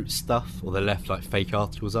wrote stuff. Or they left, like, fake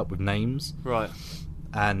articles up with names. Right.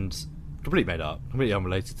 And completely made up. Completely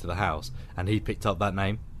unrelated to the house. And he picked up that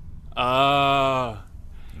name. Yeah.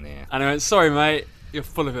 And I went, sorry, mate, you're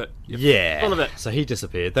full of it. You're full of it. So he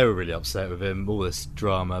disappeared. They were really upset with him, all this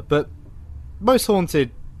drama. But Most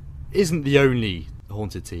Haunted isn't the only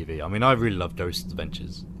haunted TV. I mean, I really love Ghost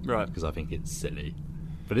Adventures. Right. Because I think it's silly.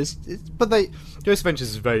 But Ghost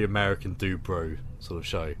Adventures is a very American do-bro sort of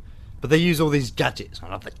show. But they use all these gadgets. I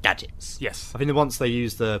love the gadgets. Yes. I think once they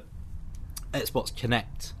used the Xbox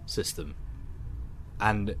Kinect system.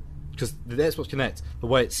 And... because the Xbox Kinect, the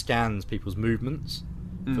way it scans people's movements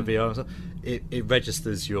for VR and stuff, it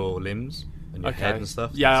registers your limbs and your head and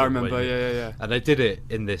stuff. Yeah, so I remember. Yeah. And they did it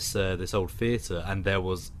in this old theatre, and there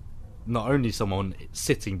was not only someone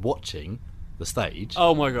sitting watching the stage.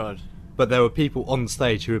 Oh my god! But there were people on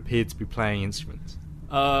stage who appeared to be playing instruments.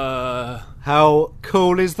 How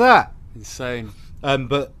cool is that? Insane.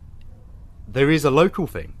 But there is a local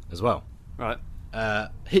thing as well. Right.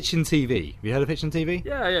 Hitchin TV. Have you heard of Hitchin TV?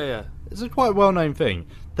 Yeah. It's a quite well-known thing.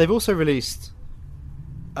 they've also released.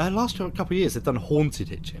 Last couple of years, they've done Haunted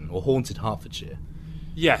Hitchin or Haunted Hertfordshire.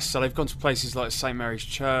 Yes, so they've gone to places like St Mary's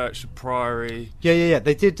Church, the Priory. Yeah.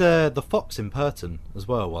 They did the Fox in Purton as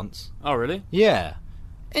well once. Oh, really? Yeah.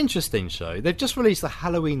 Interesting show. They've just released a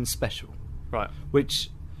Halloween special. Right. Which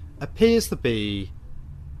appears to be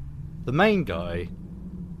the main guy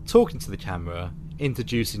talking to the camera,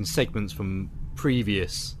 introducing segments from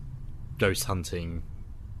previous ghost hunting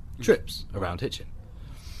trips around Hitchin.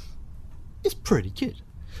 It's pretty good.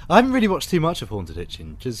 I haven't really watched too much of Haunted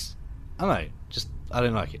Hitchin because I don't know, I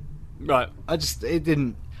don't like it. Right. It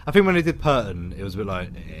didn't. I think when they did Purton, it was a bit like,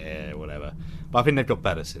 whatever. But I think they've got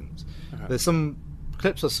better since. Okay. There's some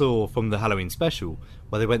clips I saw from the Halloween special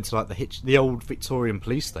where they went to like the old Victorian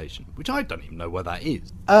police station, which I don't even know where that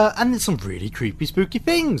is. And there's some really creepy, spooky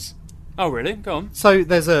things. Oh, really? Go on. So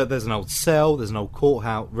there's an old cell, there's an old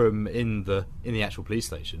courthouse room in the actual police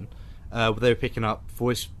station, where they were picking up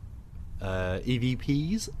voice.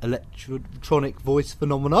 EVPs, electronic voice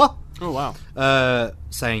phenomena. Oh wow!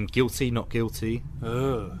 Saying guilty, not guilty.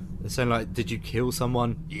 Ugh. They're saying like, "Did you kill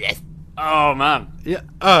someone?" Yes. Oh man. Yeah.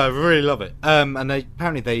 I really love it. And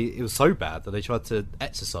it was so bad that they tried to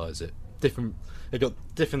exorcise it. They got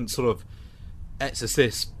different sort of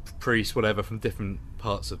exorcists, priests, whatever, from different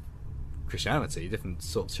parts of Christianity, different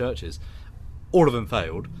sort of churches. All of them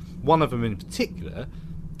failed. One of them in particular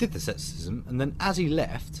did this exorcism, and then as he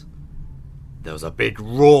left, there was a big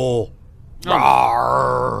roar.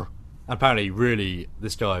 Oh. And apparently, really,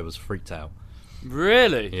 this guy was freaked out.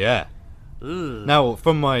 Really? Yeah. Ugh. Now,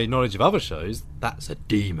 from my knowledge of other shows, that's a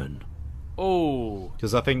demon. Oh.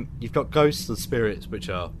 Because I think you've got ghosts and spirits, which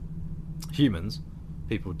are humans,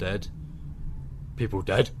 people dead.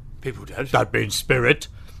 That means spirit.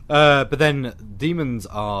 But then demons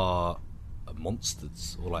are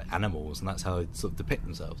monsters or like animals, and that's how they sort of depict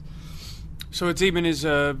themselves. So a demon is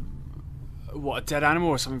a dead animal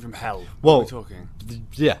or something from hell? Well, what are we talking?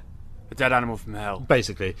 Yeah, a dead animal from hell.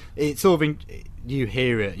 Basically, it's sort of you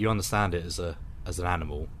hear it, you understand it as an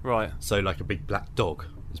animal, right? So like a big black dog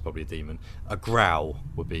is probably a demon. A growl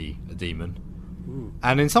would be a demon. Ooh.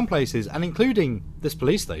 And in some places, and including this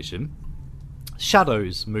police station,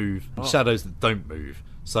 shadows move, and shadows that don't move.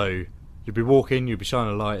 So you'll be walking, you'll be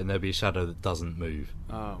shining a light, and there'll be a shadow that doesn't move.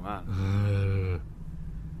 Oh man,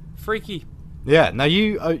 freaky. Yeah. Now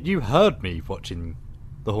you heard me watching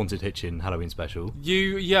the Haunted Hitchin Halloween special.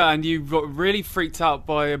 And you got really freaked out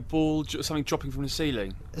by a ball, something dropping from the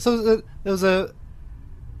ceiling. So there was a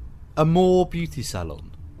More beauty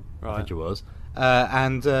salon, right. I think it was,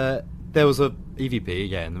 and there was a EVP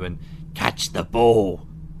again. When catch the ball,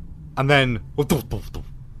 and then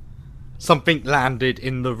something landed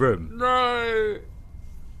in the room. No,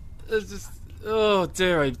 it's just oh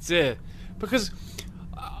dear, because.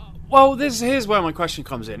 Well, here's where my question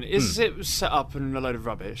comes in. Is it set up in a load of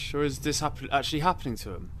rubbish, or is this actually happening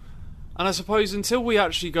to him? And I suppose until we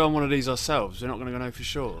actually go on one of these ourselves, we're not going to know for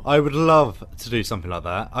sure. I would love to do something like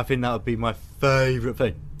that. I think that would be my favourite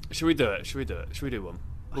thing. Should we do it? Should we do one?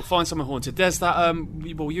 We'll find somewhere haunted. There's that,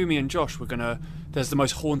 well, you, me and Josh, there's the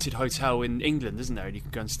most haunted hotel in England, isn't there? And you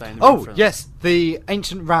can go and stay in the room for yes, the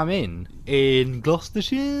Ancient Ram Inn in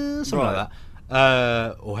Gloucestershire, something like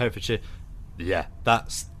that. Or Herefordshire. Yeah,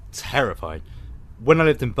 that's terrifying. When I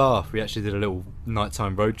lived in Bath, we actually did a little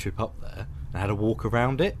nighttime road trip up there and had a walk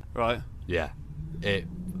around it. Right. Yeah.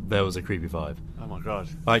 There was a creepy vibe. Oh my god.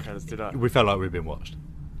 Like, okay, let's do that. We felt like we'd been watched.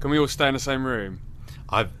 Can we all stay in the same room?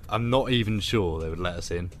 I'm not even sure they would let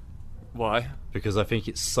us in. Why? Because I think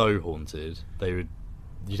it's so haunted. You'd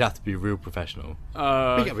have to be real professional.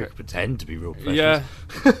 We could pretend to be real professionals.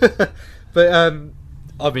 Yeah. But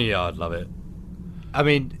I mean, yeah, I'd love it. I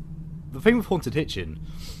mean, the thing with Haunted Hitchin,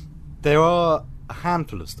 there are a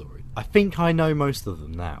handful of stories. I think I know most of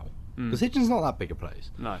them now. Because Hitchin's not that big a place.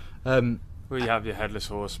 No. Well, you have your Headless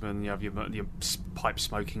Horseman, you have your pipe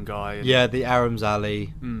smoking guy. And yeah, the Aram's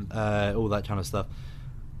Alley, all that kind of stuff.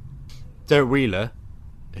 Derek Wheeler,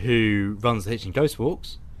 who runs the Hitchin Ghost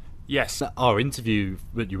Walks. Yes. Our interview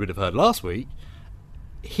that you would have heard last week,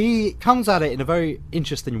 he comes at it in a very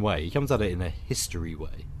interesting way. He comes at it in a history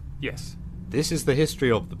way. Yes. This is the history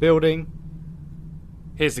of the building.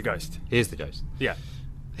 Here's the ghost. Yeah.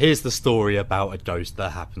 Here's the story about a ghost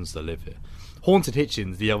that happens to live here. Haunted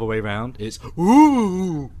Hitchin's the other way around. It's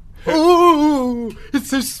ooh, it's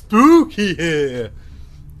so spooky here.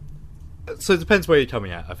 So it depends where you're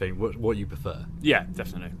coming at. I think what you prefer. Yeah,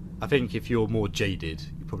 definitely. I think if you're more jaded,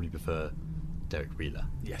 you probably prefer Derek Wheeler.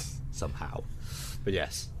 Yes, somehow. But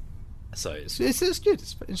yes, so it's good.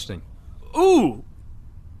 It's interesting. Ooh,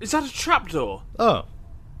 is that a trapdoor? Oh,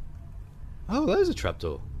 there's a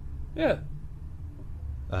trapdoor. Yeah.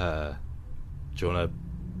 Do you want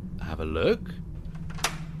to have a look?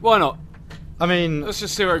 Why not? I mean, Let's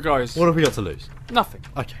just see where it goes. what have we got to lose? Nothing.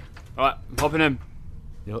 Okay. Alright, I'm popping in.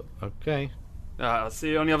 Okay. I'll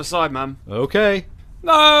see you on the other side, man. Okay.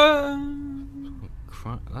 No.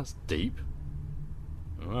 That's deep.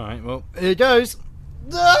 Alright, well, here it goes.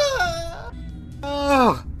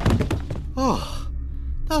 Oh,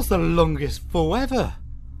 that was the longest fall ever.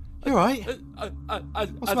 You alright? What's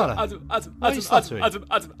the matter? Why are you stuttering? What's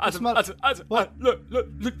the matter? What? Look.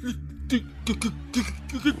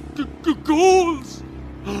 Ghouls.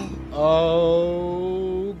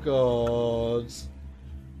 Oh, God.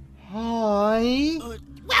 Hi.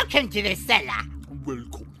 Welcome to the cellar.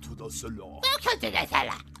 Welcome to the cellar. Welcome to the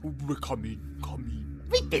cellar. Come in.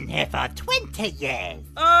 We've been here for 20 years.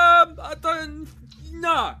 I don't...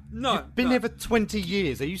 No. You've been here for 20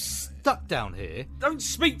 years. Are you stuck down here? Don't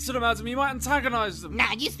speak to them, Adam. You might antagonise them. No,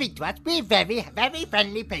 you speak to us. We're very, very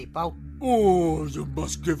friendly people. Oh, you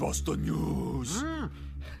must give us the news.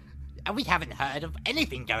 We haven't heard of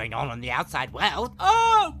anything going on the outside world.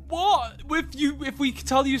 What? If we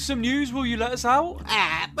tell you some news, will you let us out?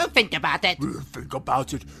 We'll think about it. We'll think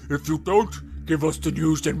about it. If you don't give us the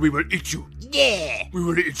news, then we will eat you. Yeah. We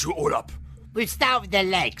will eat you all up. We'll start with the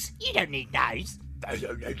legs. You don't need those. I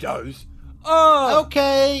don't need those.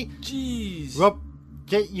 Okay. Jeez. Rob,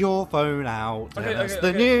 get your phone out. That's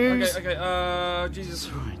the news. Okay. Jesus.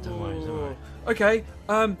 Right, don't worry. Okay.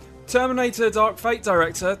 Terminator Dark Fate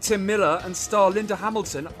director Tim Miller and star Linda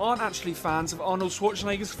Hamilton aren't actually fans of Arnold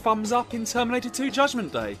Schwarzenegger's thumbs up in Terminator 2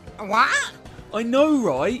 Judgment Day. What? I know,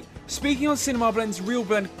 right? Speaking on Cinema Blend's Real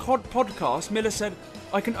Blend podcast, Miller said,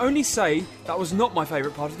 "I can only say that was not my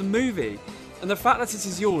favourite part of the movie. And the fact that it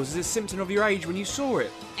is yours is a symptom of your age when you saw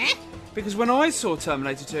it. Because when I saw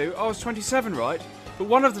Terminator 2, I was 27, right? But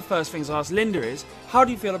one of the first things I asked Linda is, how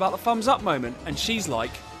do you feel about the thumbs up moment? And she's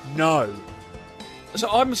like, no. So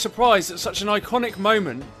I'm surprised that such an iconic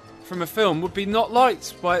moment from a film would be not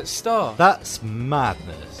liked by its star. That's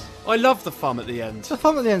madness. I love the thumb at the end. The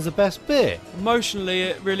thumb at the end's the best bit. Emotionally,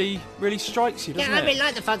 it really strikes you, doesn't Yeah, I it? really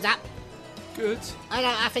like the thumbs up. Good.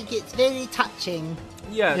 I think it's very touching.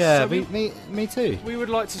 Yes. Yeah, so me too. We would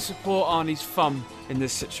like to support Arnie's thumb in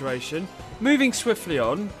this situation. Moving swiftly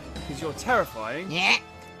on, because you're terrifying. Yeah.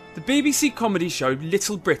 The BBC comedy show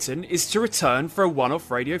Little Britain is to return for a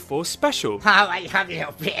one-off Radio 4 special. Oh, I love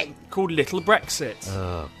Little Britain. Called Little Brexit.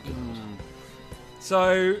 Oh, God.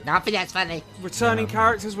 So, I think that's funny. Returning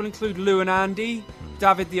characters will include Lou and Andy,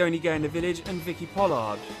 David the only gay in the village, and Vicky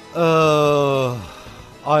Pollard.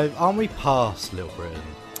 Aren't we past Little Britain?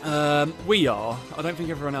 We are. I don't think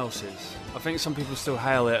everyone else is. I think some people still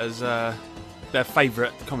hail it as their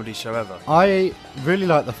favourite comedy show ever. I really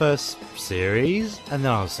liked the first series, and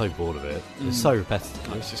then I was so bored of it. It was so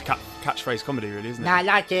repetitive. It's just catchphase comedy, really, isn't it? No, I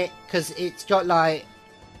like it because it's got like.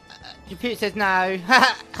 Computer says no.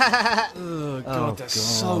 Oh, God, that's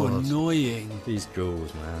so annoying. These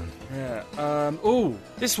ghouls, man. Yeah.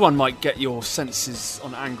 This one might get your senses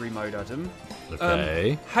on angry mode, Adam.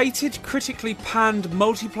 Okay. Hated, critically panned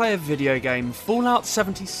multiplayer video game Fallout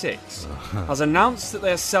 76 has announced that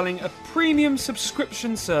they are selling a premium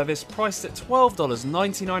subscription service priced at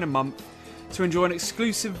 $12.99 a month to enjoy an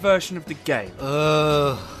exclusive version of the game.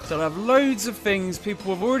 So they'll have loads of things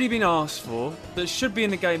people have already been asked for that should be in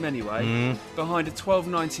the game anyway, behind a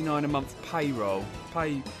 $12.99 a month paywall.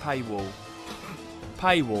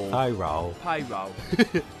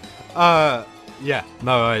 Yeah.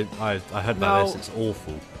 No, I heard about this. It's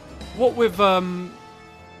awful. What with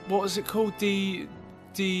what was it called?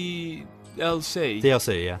 DLC.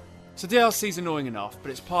 DLC, yeah. So DLC's annoying enough, but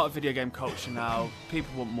it's part of video game culture now.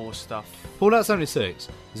 People want more stuff. Fallout 76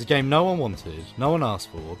 is a game no one wanted, no one asked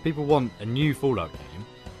for. People want a new Fallout game.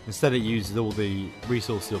 Instead, it uses all the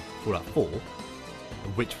resources of Fallout 4,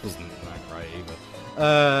 which wasn't that great either.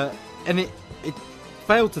 And it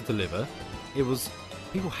failed to deliver.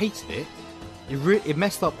 People hated it. It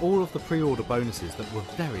messed up all of the pre-order bonuses that were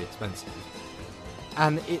very expensive.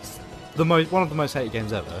 And it's one of the most hated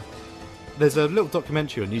games ever. There's a little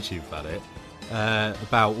documentary on YouTube about it,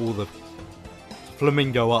 about all the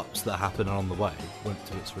flamingo ups that happened on the way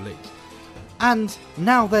to its release. And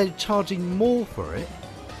now they're charging more for it.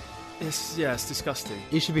 It's disgusting.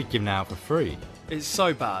 It should be given out for free. It's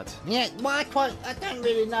so bad. Yeah, I don't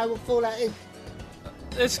really know what Fallout is.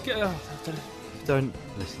 Don't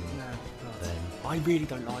listen. I really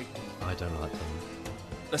don't like them. I don't like them.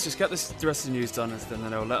 Let's just get the rest of the news done, and then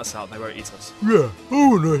they'll let us out. They won't eat us. Yeah, I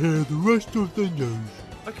want to hear the rest of the news.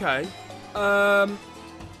 Okay.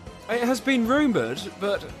 It has been rumoured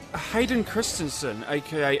that Hayden Christensen,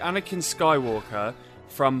 aka Anakin Skywalker,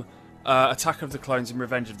 from Attack of the Clones and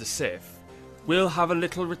Revenge of the Sith, will have a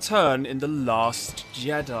little return in The Last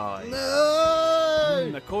Jedi.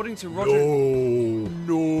 No! According to Roger...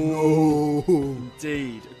 No!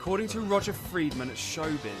 Indeed. According to Roger Friedman at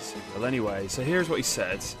Showbiz. Well, anyway, so here's what he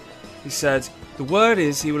said. He said, the word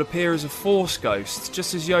is he will appear as a Force ghost,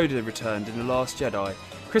 just as Yoda returned in The Last Jedi.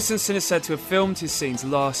 Christensen is said to have filmed his scenes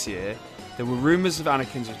last year. There were rumours of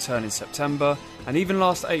Anakin's return in September, and even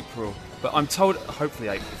last April. But I'm told, hopefully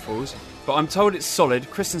April Fools, but I'm told it's solid,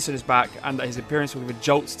 Christensen is back, and that his appearance will give a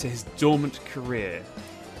jolt to his dormant career.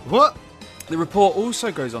 What? The report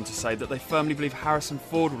also goes on to say that they firmly believe Harrison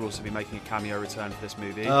Ford will also be making a cameo return for this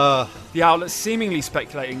movie. The outlet seemingly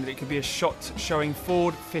speculating that it could be a shot showing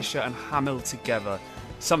Ford, Fisher and Hamill together,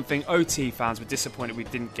 something OT fans were disappointed we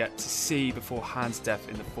didn't get to see before Han's death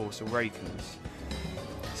in The Force Awakens.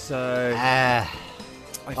 So...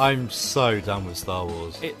 I'm so done with Star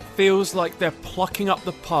Wars. It feels like they're plucking up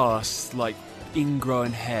the past like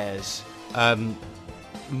ingrown hairs.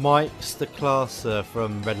 Mike Stacklasa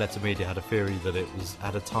from Red Letter Media had a theory that it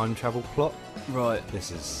had a time travel plot. Right.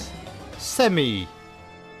 This is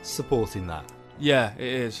supporting that. Yeah, it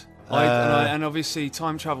is. And obviously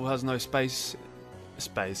time travel has no space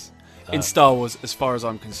in Star Wars as far as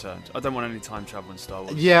I'm concerned. I don't want any time travel in Star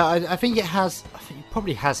Wars. Yeah, I think it has. I think it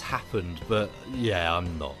probably has happened, but yeah,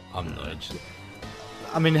 I'm not interested.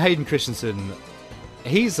 I mean, Hayden Christensen,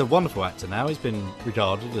 he's a wonderful actor now. He's been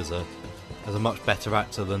regarded as a much better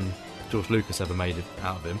actor than George Lucas ever made it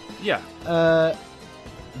out of him. Yeah.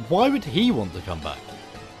 Why would he want to come back?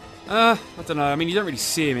 I don't know. I mean, you don't really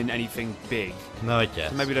see him in anything big. No, I guess.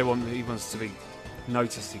 So maybe he wants to be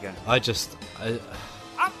noticed again.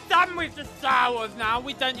 I'm done with the Star Wars now.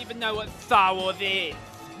 We don't even know what Star Wars is.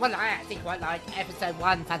 Well, I actually quite like Episode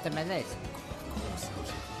 1, Phantom Menace.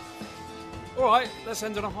 Alright, let's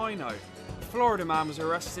end on a high note. A Florida man was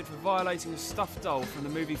arrested for violating a stuffed doll from the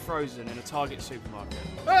movie Frozen in a Target supermarket.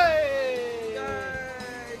 Hey!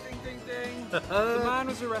 Yay! Ding, ding, ding. The man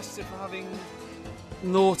was arrested for having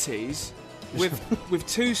naughties with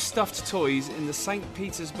two stuffed toys in the St.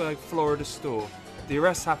 Petersburg, Florida store. The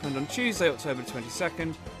arrest happened on Tuesday, October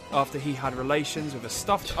 22nd, after he had relations with a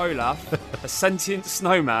stuffed Olaf, a sentient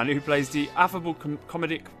snowman who plays the affable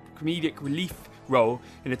comedic relief role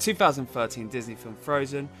in the 2013 Disney film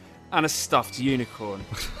Frozen, and a stuffed unicorn,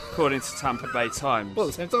 according to Tampa Bay Times. Well,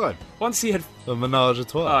 at the same time. Once he had... A menage a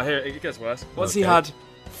trois. Oh, here, it gets worse. Once he had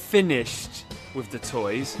finished with the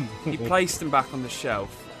toys, he placed them back on the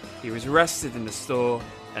shelf. He was arrested in the store,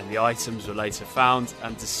 and the items were later found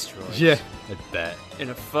and destroyed. Yeah, I bet. In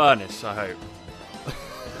a furnace, I hope.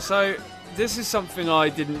 So, this is something I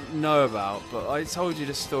didn't know about, but I told you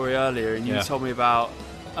this story earlier, and you told me about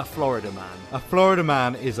a Florida man. A Florida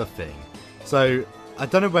man is a thing. So, I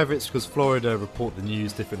don't know whether it's because Florida report the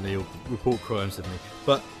news differently or report crimes differently,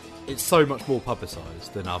 but it's so much more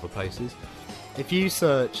publicised than other places. If you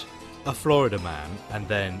search a Florida man and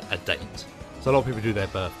then a date, so a lot of people do their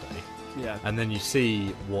birthday, and then you see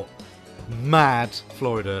what mad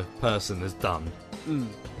Florida person has done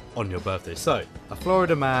on your birthday. So, a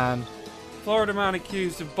Florida man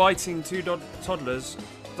accused of biting two toddlers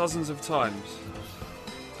dozens of times.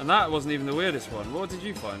 And that wasn't even the weirdest one. What did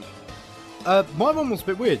you find? My one was a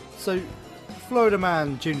bit weird. So, Florida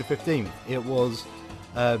man, June the 15th, it was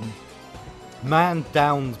man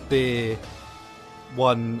downs beer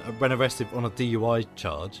when arrested on a DUI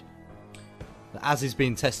charge. As he's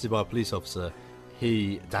being tested by a police officer,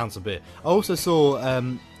 he downs a beer. I also saw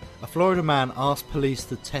a Florida man asked police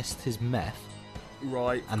to test his meth.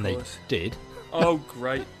 Right, and they did. Oh,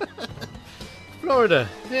 great. Florida,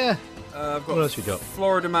 yeah. I've got what else you got?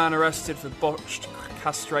 Florida man arrested for botched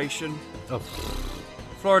castration. Oh.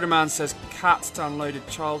 Florida man says cat downloaded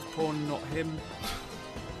child porn, not him.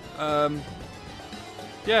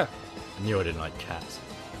 Yeah. I knew I didn't like cats.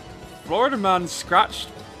 Florida man scratched,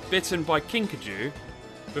 bitten by kinkajou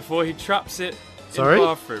before he traps it in the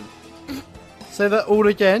bathroom. Say that all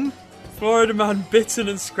again. Florida man bitten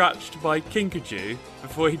and scratched by kinkajou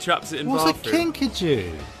before he traps it in bathroom. What's a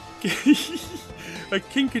kinkajou? A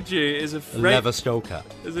kinkajou is a leather skull cat.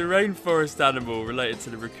 Is a rainforest animal related to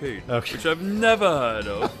the raccoon, which I've never heard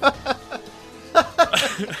of.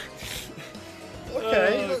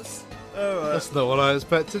 Okay, that's not what I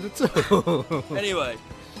expected at all. Anyway,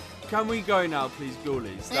 can we go now, please,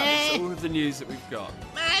 Ghoulies? That's all of the news that we've got.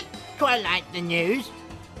 I quite like the news.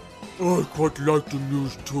 I quite like the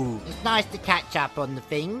news too. It's nice to catch up on the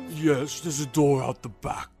things. Yes, there's a door out the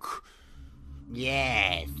back.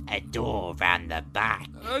 Yes, a door round the back.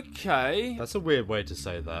 Okay. That's a weird way to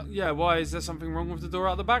say that. Yeah, why? Is there something wrong with the door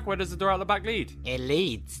out the back? Where does the door out the back lead? It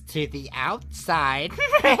leads to the outside.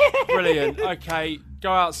 Brilliant. Okay,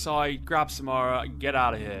 go outside, grab Samara, and get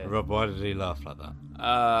out of here. Rob, why did he laugh like that?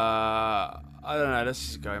 I don't know, let's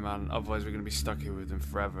just go, man. Otherwise we're going to be stuck here with them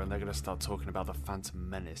forever, and they're going to start talking about the Phantom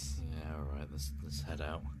Menace. Yeah, alright, let's head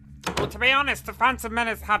out. Well, to be honest, the Phantom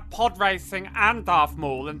Menace had pod racing and Darth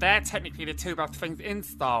Maul, and they're technically the two best things in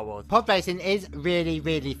Star Wars. Pod racing is really,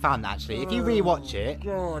 really fun, actually. If you rewatch it,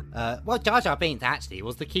 well, Jar Jar Binks actually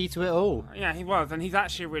was the key to it all. Yeah, he was, and he's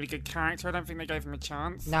actually a really good character. I don't think they gave him a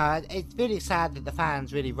chance. No, it's really sad that the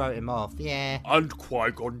fans really wrote him off, yeah. And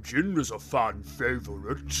Qui-Gon Jinn is a fan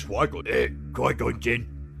favourite. Qui-Gon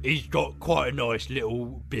Jinn. He's got quite a nice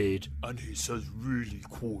little beard. And he says really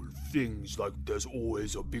cool things like there's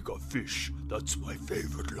always a bigger fish. That's my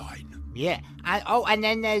favourite line. Yeah. And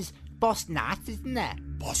then there's Boss Nass, isn't there?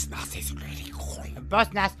 Boss Nass is really cool.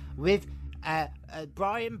 Boss Nass with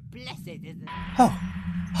Brian Blessed, isn't it?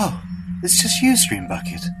 Oh, it's just you, Stream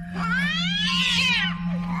Bucket.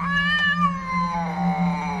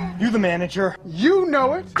 You the manager. You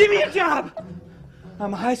know it. Give me a job!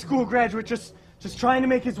 I'm a high school graduate just trying to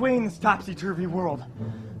make his way in this topsy-turvy world.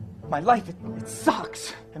 My life, it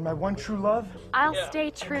sucks. And my one true love? I'll stay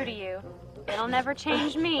true to you. It'll never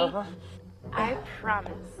change me. I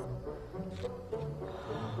promise.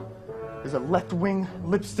 Is a left-wing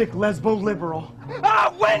lipstick lesbo liberal.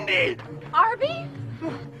 Ah, Wendy! Arby?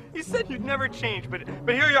 You said you'd never change, but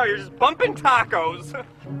here you are, you're just bumping tacos.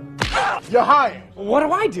 You're hired.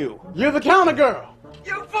 What do? You're the counter girl.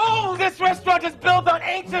 You fool! This restaurant is built on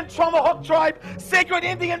ancient Tomahawk tribe, sacred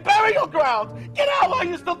Indian burial ground! Get out while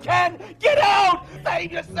you still can! Get out!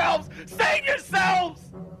 Save yourselves! Save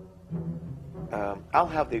yourselves! I'll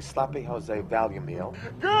have the sloppy Jose value meal.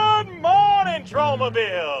 Good morning,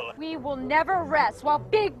 Trollmobile! We will never rest while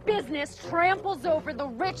big business tramples over the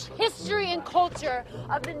rich history and culture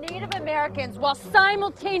of the Native Americans while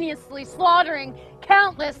simultaneously slaughtering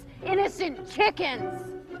countless innocent chickens.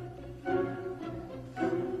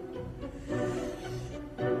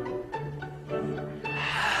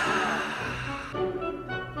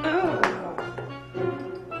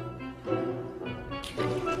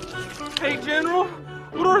 Hey, General,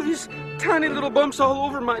 what are these tiny little bumps all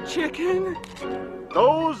over my chicken?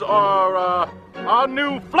 Those are, our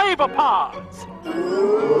new flavor pods. Flavor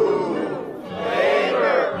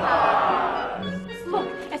pods. Look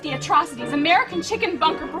at the atrocities American Chicken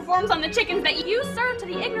Bunker performs on the chickens that you serve to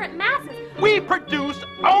the ignorant masses. We produce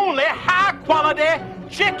only high-quality,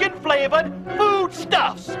 chicken-flavored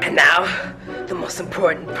foodstuffs. And now, the most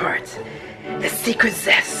important part. The secret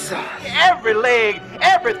zest sauce. Every leg,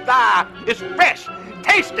 every thigh is fresh,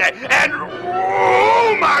 tasty, and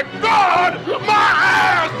oh my God, my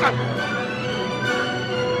ass!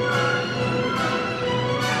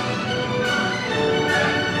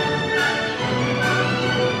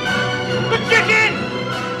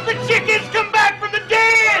 The chickens come back from the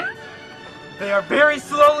dead! They are very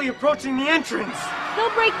slowly approaching the entrance. They'll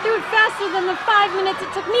break through faster than the 5 minutes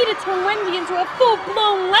it took me to turn Wendy into a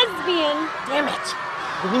full-blown lesbian. Damn it!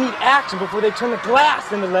 We need action before they turn the glass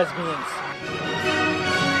into lesbians.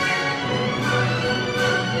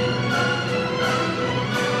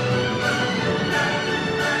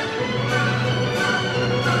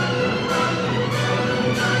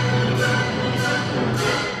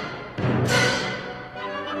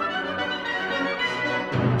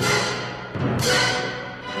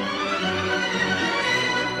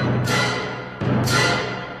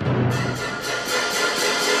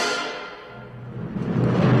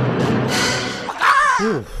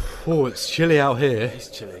 Oh, it's chilly out here. It's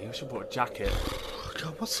chilly. We should put a jacket.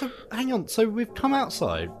 God, hang on. So we've come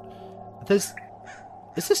outside. Is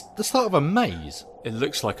this the start of a maze? It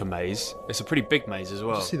looks like a maze. It's a pretty big maze as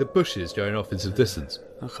well. You see the bushes going off into the distance.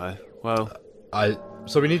 Okay. Well,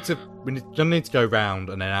 so we need to go round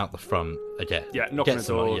and then out the front again. Yeah, knock on the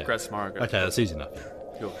door. Get Samara. Okay, that's easy enough.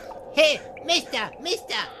 Cool. Hey, Mister.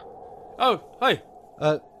 Oh, hey.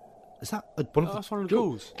 Is that one of that's one of the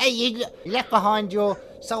ghouls. Hey, you left behind your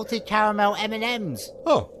salted caramel M&Ms.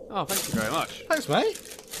 Oh, thank you very much. Thanks, mate.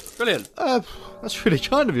 Brilliant. That's really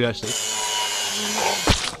kind of you, actually.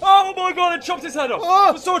 Oh my God! It chopped his head off.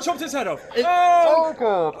 Oh. The sword chopped his head off. Oh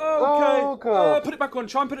God! Okay. Oh God! Put it back on.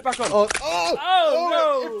 Try and put it back on. Oh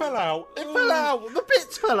no! It fell out. It fell out. The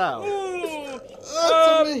bits fell out.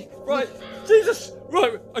 Right. Jesus.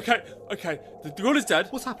 Right. Okay. The ghoul is dead.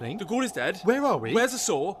 What's happening? The ghoul is dead. Where are we? Where's the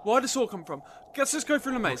saw? Where did the saw come from? Let's just go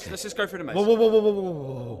through the maze. Okay. Let's just go through the maze.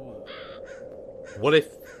 Whoa. What if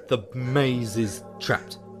the maze is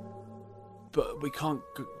trapped? But we can't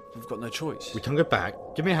we've got no choice. We can go back.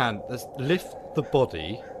 Give me a hand. Let's lift the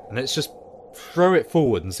body and let's just throw it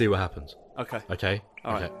forward and see what happens. Okay. Okay?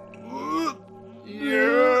 All right.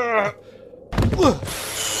 Yeah!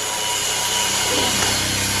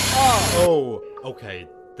 Oh, okay.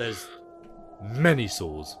 There's many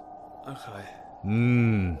saws. Okay.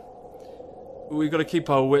 We've got to keep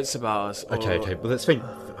our wits about us. Okay. But let's think.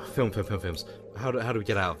 Films. How do we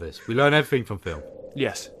get out of this? We learn everything from film.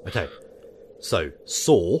 Yes. Okay. So,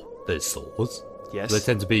 saw. There's saws. Yes. They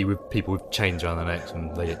tend to be with people with chains around their necks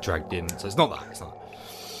and they get dragged in. So it's not that.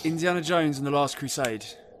 Indiana Jones and the Last Crusade.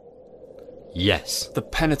 Yes. The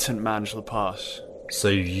penitent man shall pass. So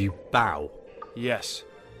you bow. Yes.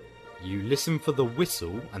 You listen for the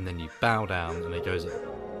whistle and then you bow down and it goes up.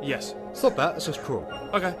 Yes. Stop that. Let's just crawl.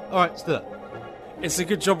 Okay. Alright, let's do that. It's a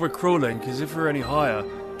good job we're crawling, because if we're any higher,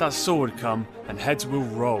 that saw would come and heads will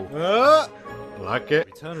roll. Like it.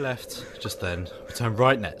 We turn left just then. We turn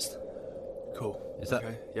right next. Cool. Is that...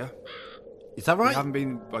 Okay, yeah. Is that right? We haven't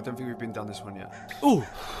been... I don't think we've been down this one yet. Ooh!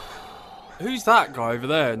 Who's that guy over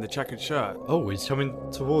there in the checkered shirt? Oh, he's coming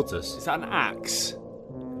towards us. Is that an axe?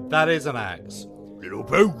 That is an axe. Little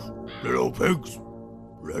pigs,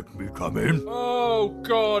 let me come in. Oh,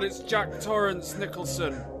 God, it's Jack Torrance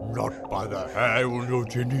Nicholson. Not by the hair on your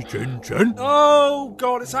chinny chin. Oh,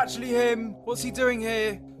 God, it's actually him. What's he doing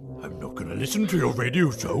here? I'm not gonna listen to your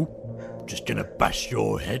radio show. Just gonna bash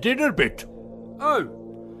your head in a bit.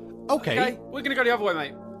 Oh. Okay. We're gonna go the other way,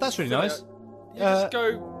 mate. That's really nice. Just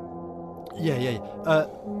go... Yeah.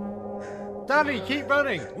 Danny, keep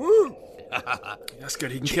running. Woo! That's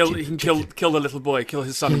good. He can kill the little boy, kill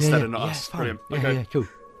his son instead of not us. Brilliant. Okay. Yeah, cool.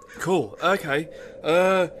 Cool. Okay.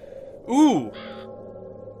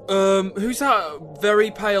 Who's that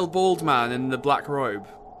very pale bald man in the black robe?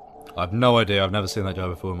 I've no idea. I've never seen that guy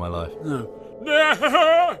before in my life. No.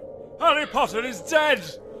 Harry Potter is dead.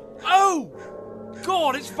 Oh,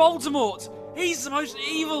 God! It's Voldemort. He's the most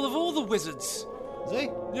evil of all the wizards. Is he?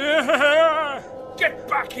 Yeah. Get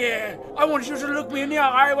back here! I want you to look me in the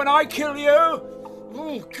eye when I kill you!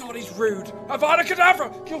 Oh, God, he's rude. Avada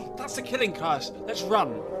Kedavra! Oh, that's the killing curse. Let's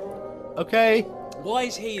run. Okay. Why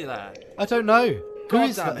is he there? I don't know. Who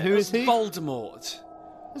is that? Who is he? Voldemort.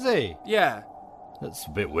 Is he? Yeah. That's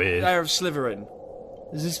a bit weird. Heir of Slytherin.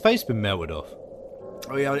 Has his face been melted off?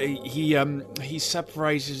 Oh yeah, he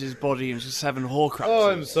separated his body into 7 Horcruxes. Oh,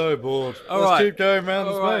 I'm so bored. Let's keep going round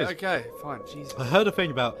this maze. Okay, fine. Jesus. I heard a thing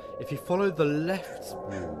about if you follow the left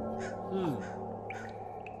wall.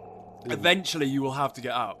 Eventually, you will have to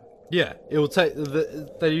get out. Yeah, it will take.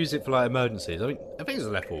 They use it for like emergencies. I think it's the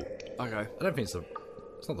left wall. Okay. I don't think it's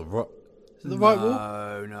not the right. Is it the right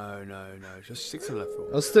wall? No. Just stick to the left wall.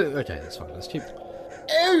 Okay, that's fine. Let's keep.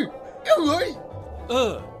 Alright.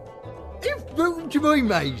 Welcome to my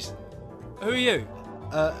maze. Who are you?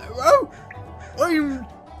 I'm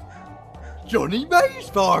Johnny Maze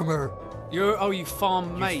Farmer. You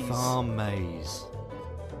farm maize. Farm maze.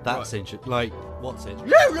 That's interesting. Like, what's it?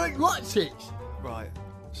 Yeah, like what's it? Right.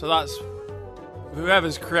 So that's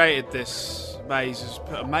whoever's created this maze has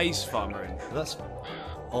put a maze farmer in. That's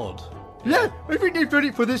odd. Yeah, I think they've done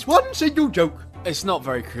it for this one single joke. It's not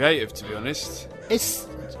very creative, to be honest. It's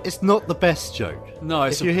not the best joke. No,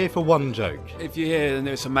 if you're here for one joke. If you're here, then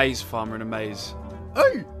it's a maze farmer in a maze.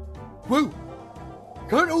 Hey, well,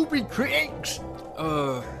 can't all be critics.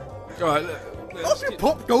 All right. Off your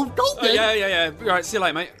pop gold then. Yeah. All right, see you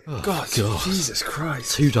later, mate. Oh, God, Jesus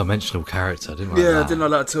Christ. 2-dimensional character. I didn't like that. Yeah, I didn't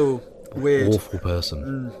like that at all. Weird. Awful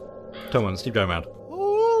person. Come on, let's keep going round.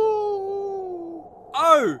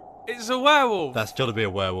 Oh, it's a werewolf. That's got to be a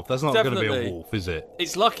werewolf. That's not going to be a wolf, is it?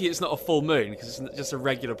 It's lucky it's not a full moon because it's just a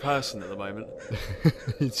regular person at the moment.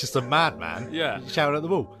 It's just a madman. Yeah. Shouting at the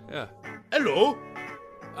wall. Yeah. Hello.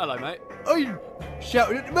 Hello, mate. I'm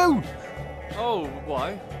shouting at the moon. Oh,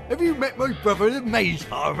 why? Have you met my brother, the Maze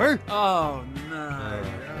Farmer? Oh, no.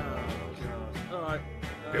 Oh, all right.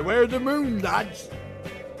 Beware the moon, lads.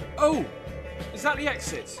 Oh, is that the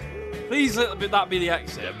exit? Please let that be the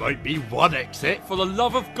exit. There might be one exit. For the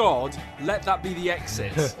love of God, let that be the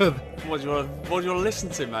exit. What do you want to listen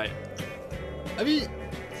to, mate? Have you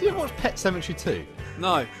watched Pet Sematary 2?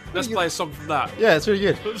 No. Let's play a song from that. Yeah, it's really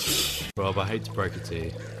good. Rob, I hate to break it to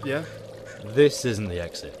you. Yeah? This isn't the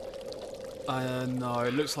exit. No,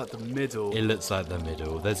 it looks like the middle. It looks like the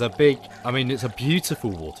middle. There's a big... it's a beautiful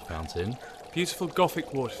water fountain. Beautiful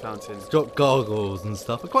Gothic water fountain. It's got gargoyles and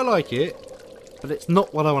stuff. I quite like it. But it's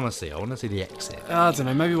not what I want to see. I want to see the exit. I don't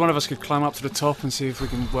know. Maybe one of us could climb up to the top and see if we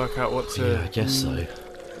can work out what to... Yeah, I guess so.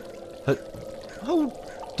 Hold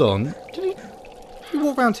on. If you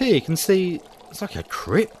walk around here, you can see... It's like a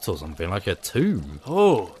crypt or something, like a tomb.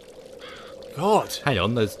 Oh. God. Hang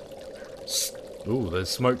on, there's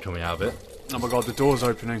smoke coming out of it. Oh my God, the door's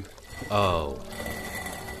opening. Oh.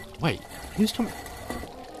 Wait, who's coming?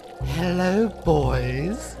 Hello,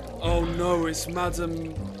 boys. Oh no, it's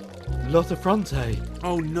Madame Lotta Fronte.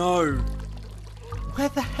 Oh no.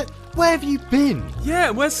 Where have you been?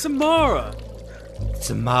 Yeah, where's Samara?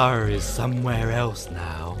 Samara is somewhere else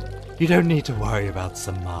now. You don't need to worry about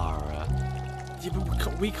Samara. Yeah,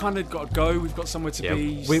 but we kind of got to go. We've got somewhere to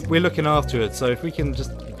be. We're looking after it, so if we can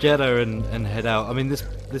just get her and head out. I mean, this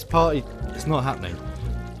party, it's not happening.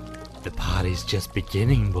 The party's just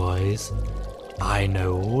beginning, boys. I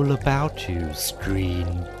know all about you, screen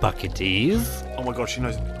bucketeers. Oh my God, she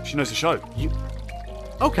knows the show.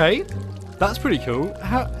 Okay, that's pretty cool.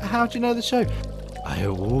 How do you know the show? I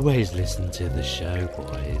always listen to the show,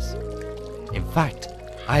 boys. In fact,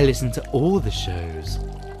 I listen to all the shows.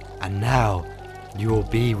 And now, you'll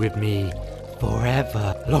be with me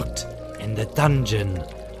forever, locked in the dungeon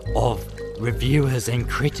of reviewers and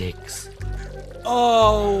critics.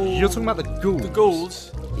 Oh! You're talking about the ghouls? The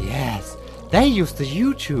ghouls? Yes, they used to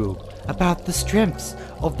YouTube about the strengths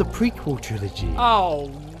of the prequel trilogy.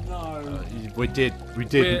 Oh no! We did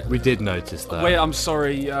notice that. I'm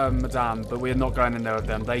sorry, Madame, but we're not going in there with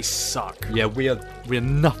them. They suck. Yeah, we're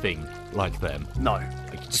nothing like them. No.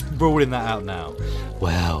 Just ruling that out now.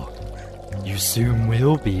 Well, you soon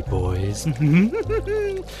will be, boys.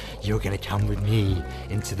 You're gonna come with me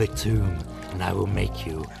into the tomb, and I will make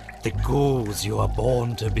you the ghouls you are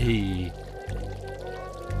born to be.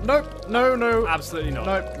 Nope, no. Absolutely not.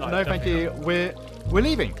 No, thank you. We're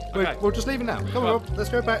leaving. Okay. We're just leaving now. Come on, Rob, let's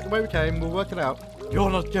go back the way we came. We'll work it out. You're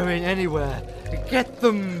not going anywhere. Get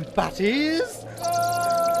them, batties!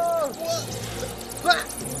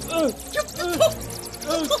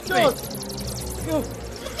 God!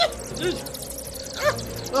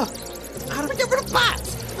 How do we get rid of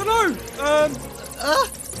bats? I don't know.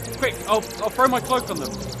 Quick, I'll throw my cloak on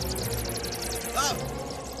them.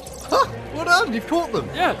 Well done, you've caught them.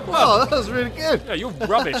 Yeah. Well, that was really good. Yeah, you're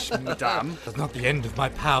rubbish, Madame. That's not the end of my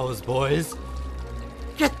powers, boys.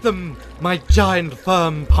 Get them, my giant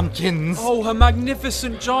firm pumpkins. Oh, her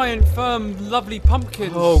magnificent, giant, firm, lovely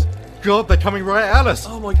pumpkins. Oh, God, they're coming right at us.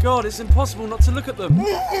 Oh, my God, it's impossible not to look at them.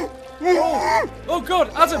 Oh, God,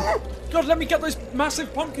 Adam. God, let me get those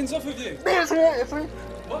massive pumpkins off of you.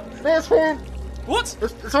 What? What?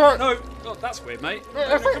 It's alright. No, oh, that's weird, mate.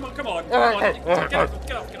 Come on. Get off.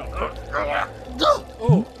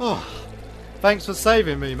 Oh. Thanks for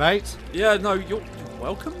saving me, mate. Yeah, no, you're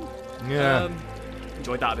welcome. Yeah.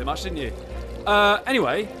 Enjoyed that a bit much, didn't you?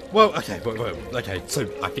 Anyway. Well, okay, so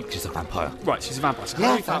I think she's a vampire. Right, she's a vampire. So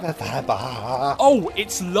Yes, I'm a vampire. Oh,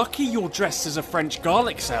 it's lucky you're dressed as a French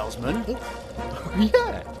garlic salesman.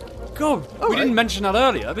 Yeah. God, we didn't mention that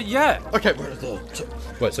earlier, but yeah. Okay,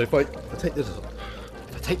 wait, so if I take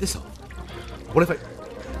this off, what if I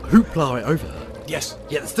hoopla it over her? Yes.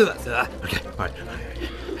 Yeah, let's do that. Okay, right.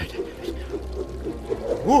 Okay.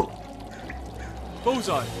 Whoa!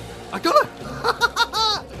 Bullseye. I got her!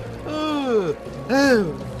 Oh,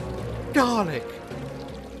 garlic.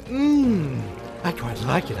 I quite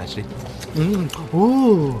like it, actually. Ooh.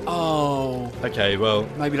 Oh. Okay, well,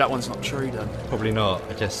 maybe that one's not true then. Probably not.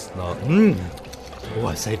 I guess not. Oh,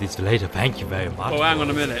 I saved these for later. Thank you very much. Oh, hang on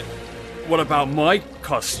a minute. What about my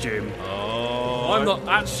costume? Oh. I'm not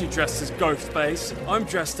actually dressed as Ghostface. I'm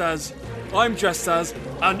dressed as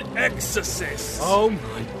an exorcist. Oh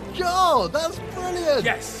my God, that's brilliant.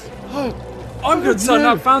 Yes. Oh. I'm going to turn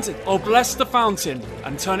that fountain. I'll bless the fountain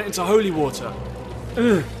and turn it into holy water.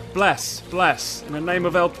 Bless. In the name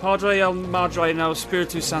of El Padre, El Madre, and El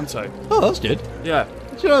Espiritu Santo. Oh, that's good. Yeah.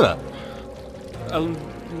 Did you know that? El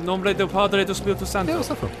nombre del Padre del Espiritu Santo. Yeah, what's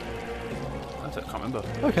that from? I can't remember.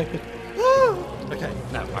 Okay, good. Okay,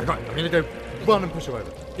 now, I'm going to go run and push her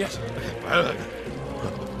over. Yes. Okay.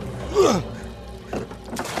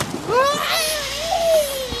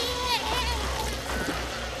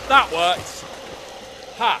 That worked.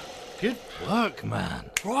 Ha. Good work,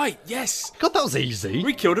 man. Right, yes. God, that was easy.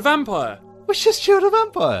 We killed a vampire. We just killed a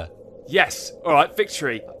vampire. Yes. All right,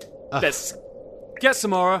 victory. Let's get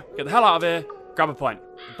Samara, get the hell out of here, grab a pint.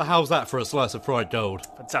 But how's that for a slice of fried gold?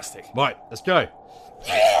 Fantastic. Right, let's go.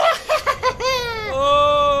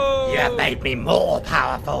 Oh! You have made me more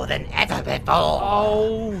powerful than ever before.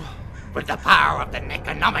 Oh. With the power of the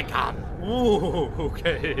Necronomicon. Ooh,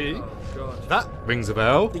 okay. Oh, God. That rings a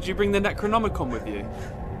bell. Did you bring the Necronomicon with you?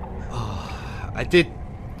 I did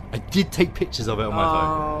take pictures of it on my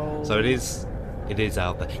phone. So it is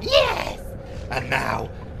out there. Yes! And now,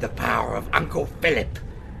 the power of Uncle Philip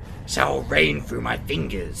shall reign through my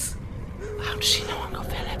fingers. How does she know Uncle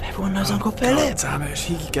Philip? Everyone knows Uncle Philip. Damn it,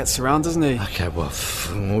 he gets around, doesn't he? Okay, well,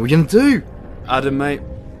 what are we going to do? Adam, mate,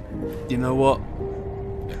 you know what?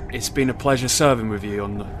 It's been a pleasure serving with you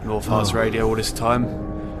on North Hearts Radio all this time,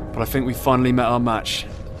 but I think we finally met our match.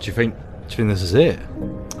 Do you think this is it?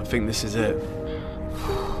 I think this is it.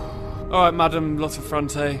 Alright, Madame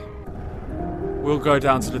Lottafronte, we'll go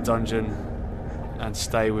down to the dungeon and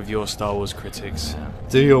stay with your Star Wars critics.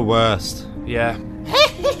 Do your worst. Yeah.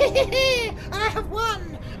 I have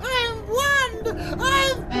won!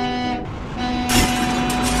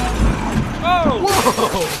 Oh!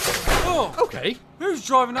 Whoa! Oh! Okay. Who's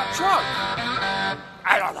driving that truck?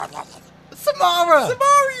 Samara!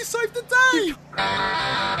 Samara, you saved the day!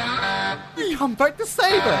 You come back to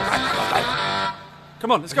save us!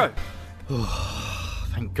 Come on, let's go.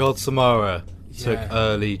 Thank God Samara took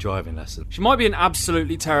early driving lessons. She might be an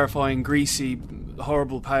absolutely terrifying, greasy,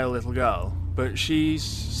 horrible, pale little girl, but she's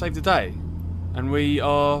saved the day. And we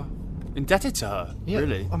are indebted to her,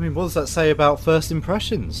 really. I mean, what does that say about first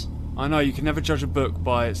impressions? I know, you can never judge a book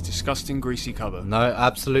by its disgusting, greasy cover. No,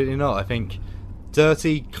 absolutely not. I think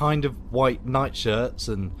dirty, kind of white nightshirts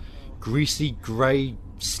and greasy, grey,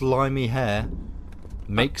 slimy hair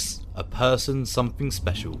makes a person something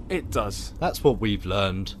special. It does. That's what we've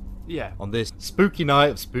learned. Yeah. On this spooky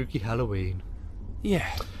night of spooky Halloween. Yeah.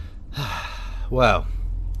 Well,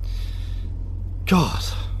 God,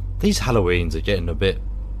 these Halloweens are getting a bit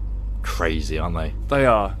crazy, aren't they? They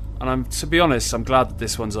are. And to be honest, I'm glad that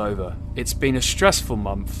this one's over. It's been a stressful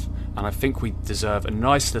month, and I think we deserve a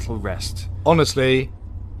nice little rest. Honestly,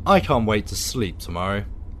 I can't wait to sleep tomorrow.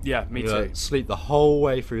 Yeah, me too. Sleep the whole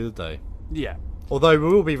way through the day. Yeah. Although we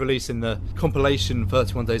will be releasing the compilation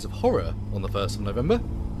 31 Days of Horror on the 1st of November.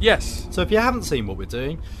 Yes. So if you haven't seen what we're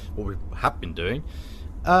doing, what we have been doing,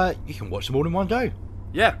 you can watch them all in one go.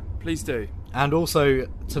 Yeah, please do. And also,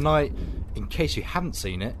 tonight, in case you haven't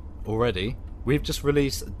seen it already, we've just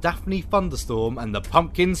released Daphne Thunderstorm and the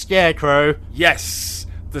Pumpkin Scarecrow. Yes!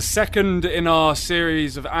 The second in our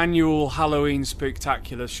series of annual Halloween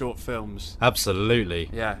spooktacular short films. Absolutely.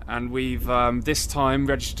 Yeah, and we've this time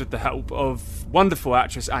registered the help of wonderful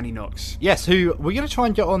actress Annie Knox. Yes, who we're going to try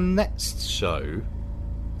and get on next show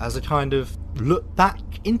as a kind of look back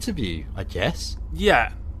interview, I guess.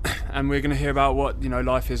 Yeah, and we're going to hear about what,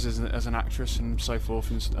 life is as an actress and so forth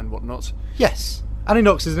and whatnot. Yes. Annie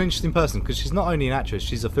Knox is an interesting person because she's not only an actress,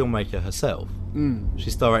 she's a filmmaker herself.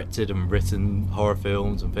 She's directed and written horror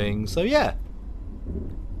films and things, so yeah.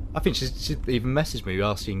 I think she's even messaged me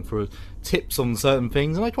asking for tips on certain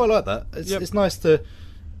things, and I quite like that. It's nice to...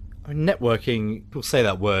 I mean, networking, people say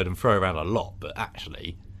that word and throw around a lot, but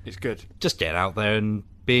actually... It's good. Just getting out there and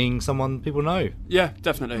being someone people know. Yeah,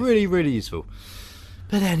 definitely. Really, really useful.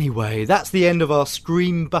 But anyway, that's the end of our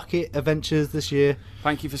Scream Bucket adventures this year.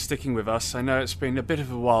 Thank you for sticking with us. I know it's been a bit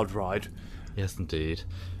of a wild ride. Yes, indeed.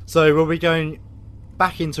 So we'll be going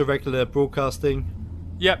back into regular broadcasting.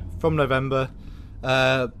 Yep. From November.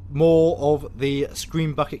 More of the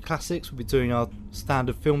Scream Bucket classics. We'll be doing our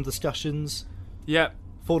standard film discussions. Yep.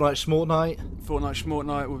 Fortnight Schmortnight.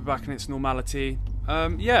 We'll be back in its normality.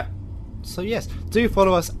 Yeah. So yes, do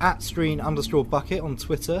follow us at Screen_Bucket on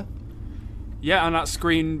Twitter. Yeah, and at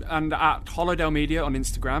Screen and at Hollowdale Media on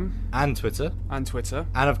Instagram. And Twitter.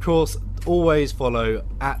 And of course, always follow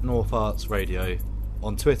at North Arts Radio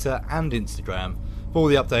on Twitter and Instagram for all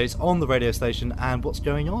the updates on the radio station and what's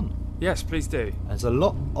going on. Yes, please do. There's a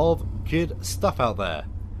lot of good stuff out there.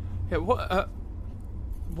 Yeah,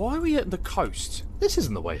 why are we at the coast? This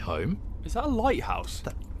isn't the way home. Is that a lighthouse?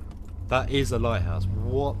 That is a lighthouse.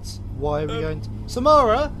 What? Why are we going to...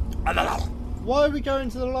 Samara? Why are we going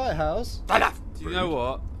to the lighthouse? Do you know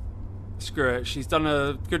what? Screw it. She's done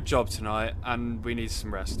a good job tonight, and we need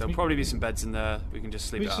some rest. There'll probably be some beds in there. We can just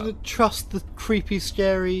sleep out. We should trust the creepy,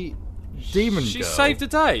 scary demon girl. She saved the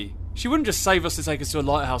day. She wouldn't just save us to take us to a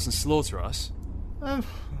lighthouse and slaughter us. I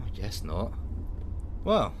guess not.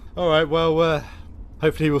 Well, alright, well,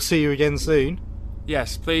 hopefully we'll see you again soon.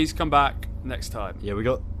 Yes, please come back next time. Yeah, we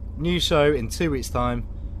got new show in 2 weeks' time.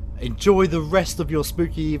 Enjoy the rest of your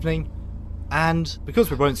spooky evening. And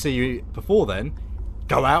because we won't see you before then,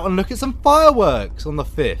 go out and look at some fireworks on the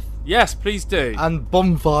 5th. Yes, please do. And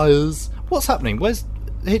bonfires. What's happening? Where's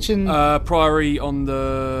Hitchin? Priory on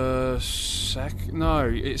the 2nd?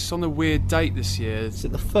 No, it's on a weird date this year. Is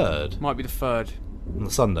it the 3rd? Might be the 3rd. On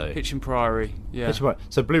the Sunday? Hitchin Priory, yeah. Hitchin Priory.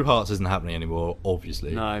 So Blue Hearts isn't happening anymore,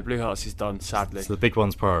 obviously. No, Blue Hearts is done, sadly. So the big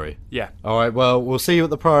one's Priory. Yeah. Alright, well, we'll see you at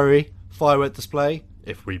the Priory firework display,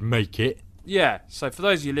 if we make it. Yeah, so for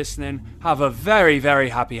those of you listening, have a very, very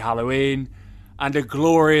happy Halloween, and a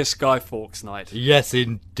glorious Guy Fawkes night. Yes,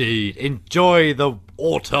 indeed. Enjoy the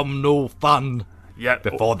autumnal fun Yep.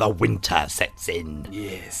 before the winter sets in.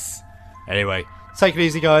 Yes. Anyway, take it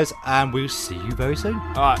easy, guys, and we'll see you very soon.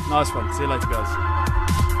 Alright, nice one. See you later, guys.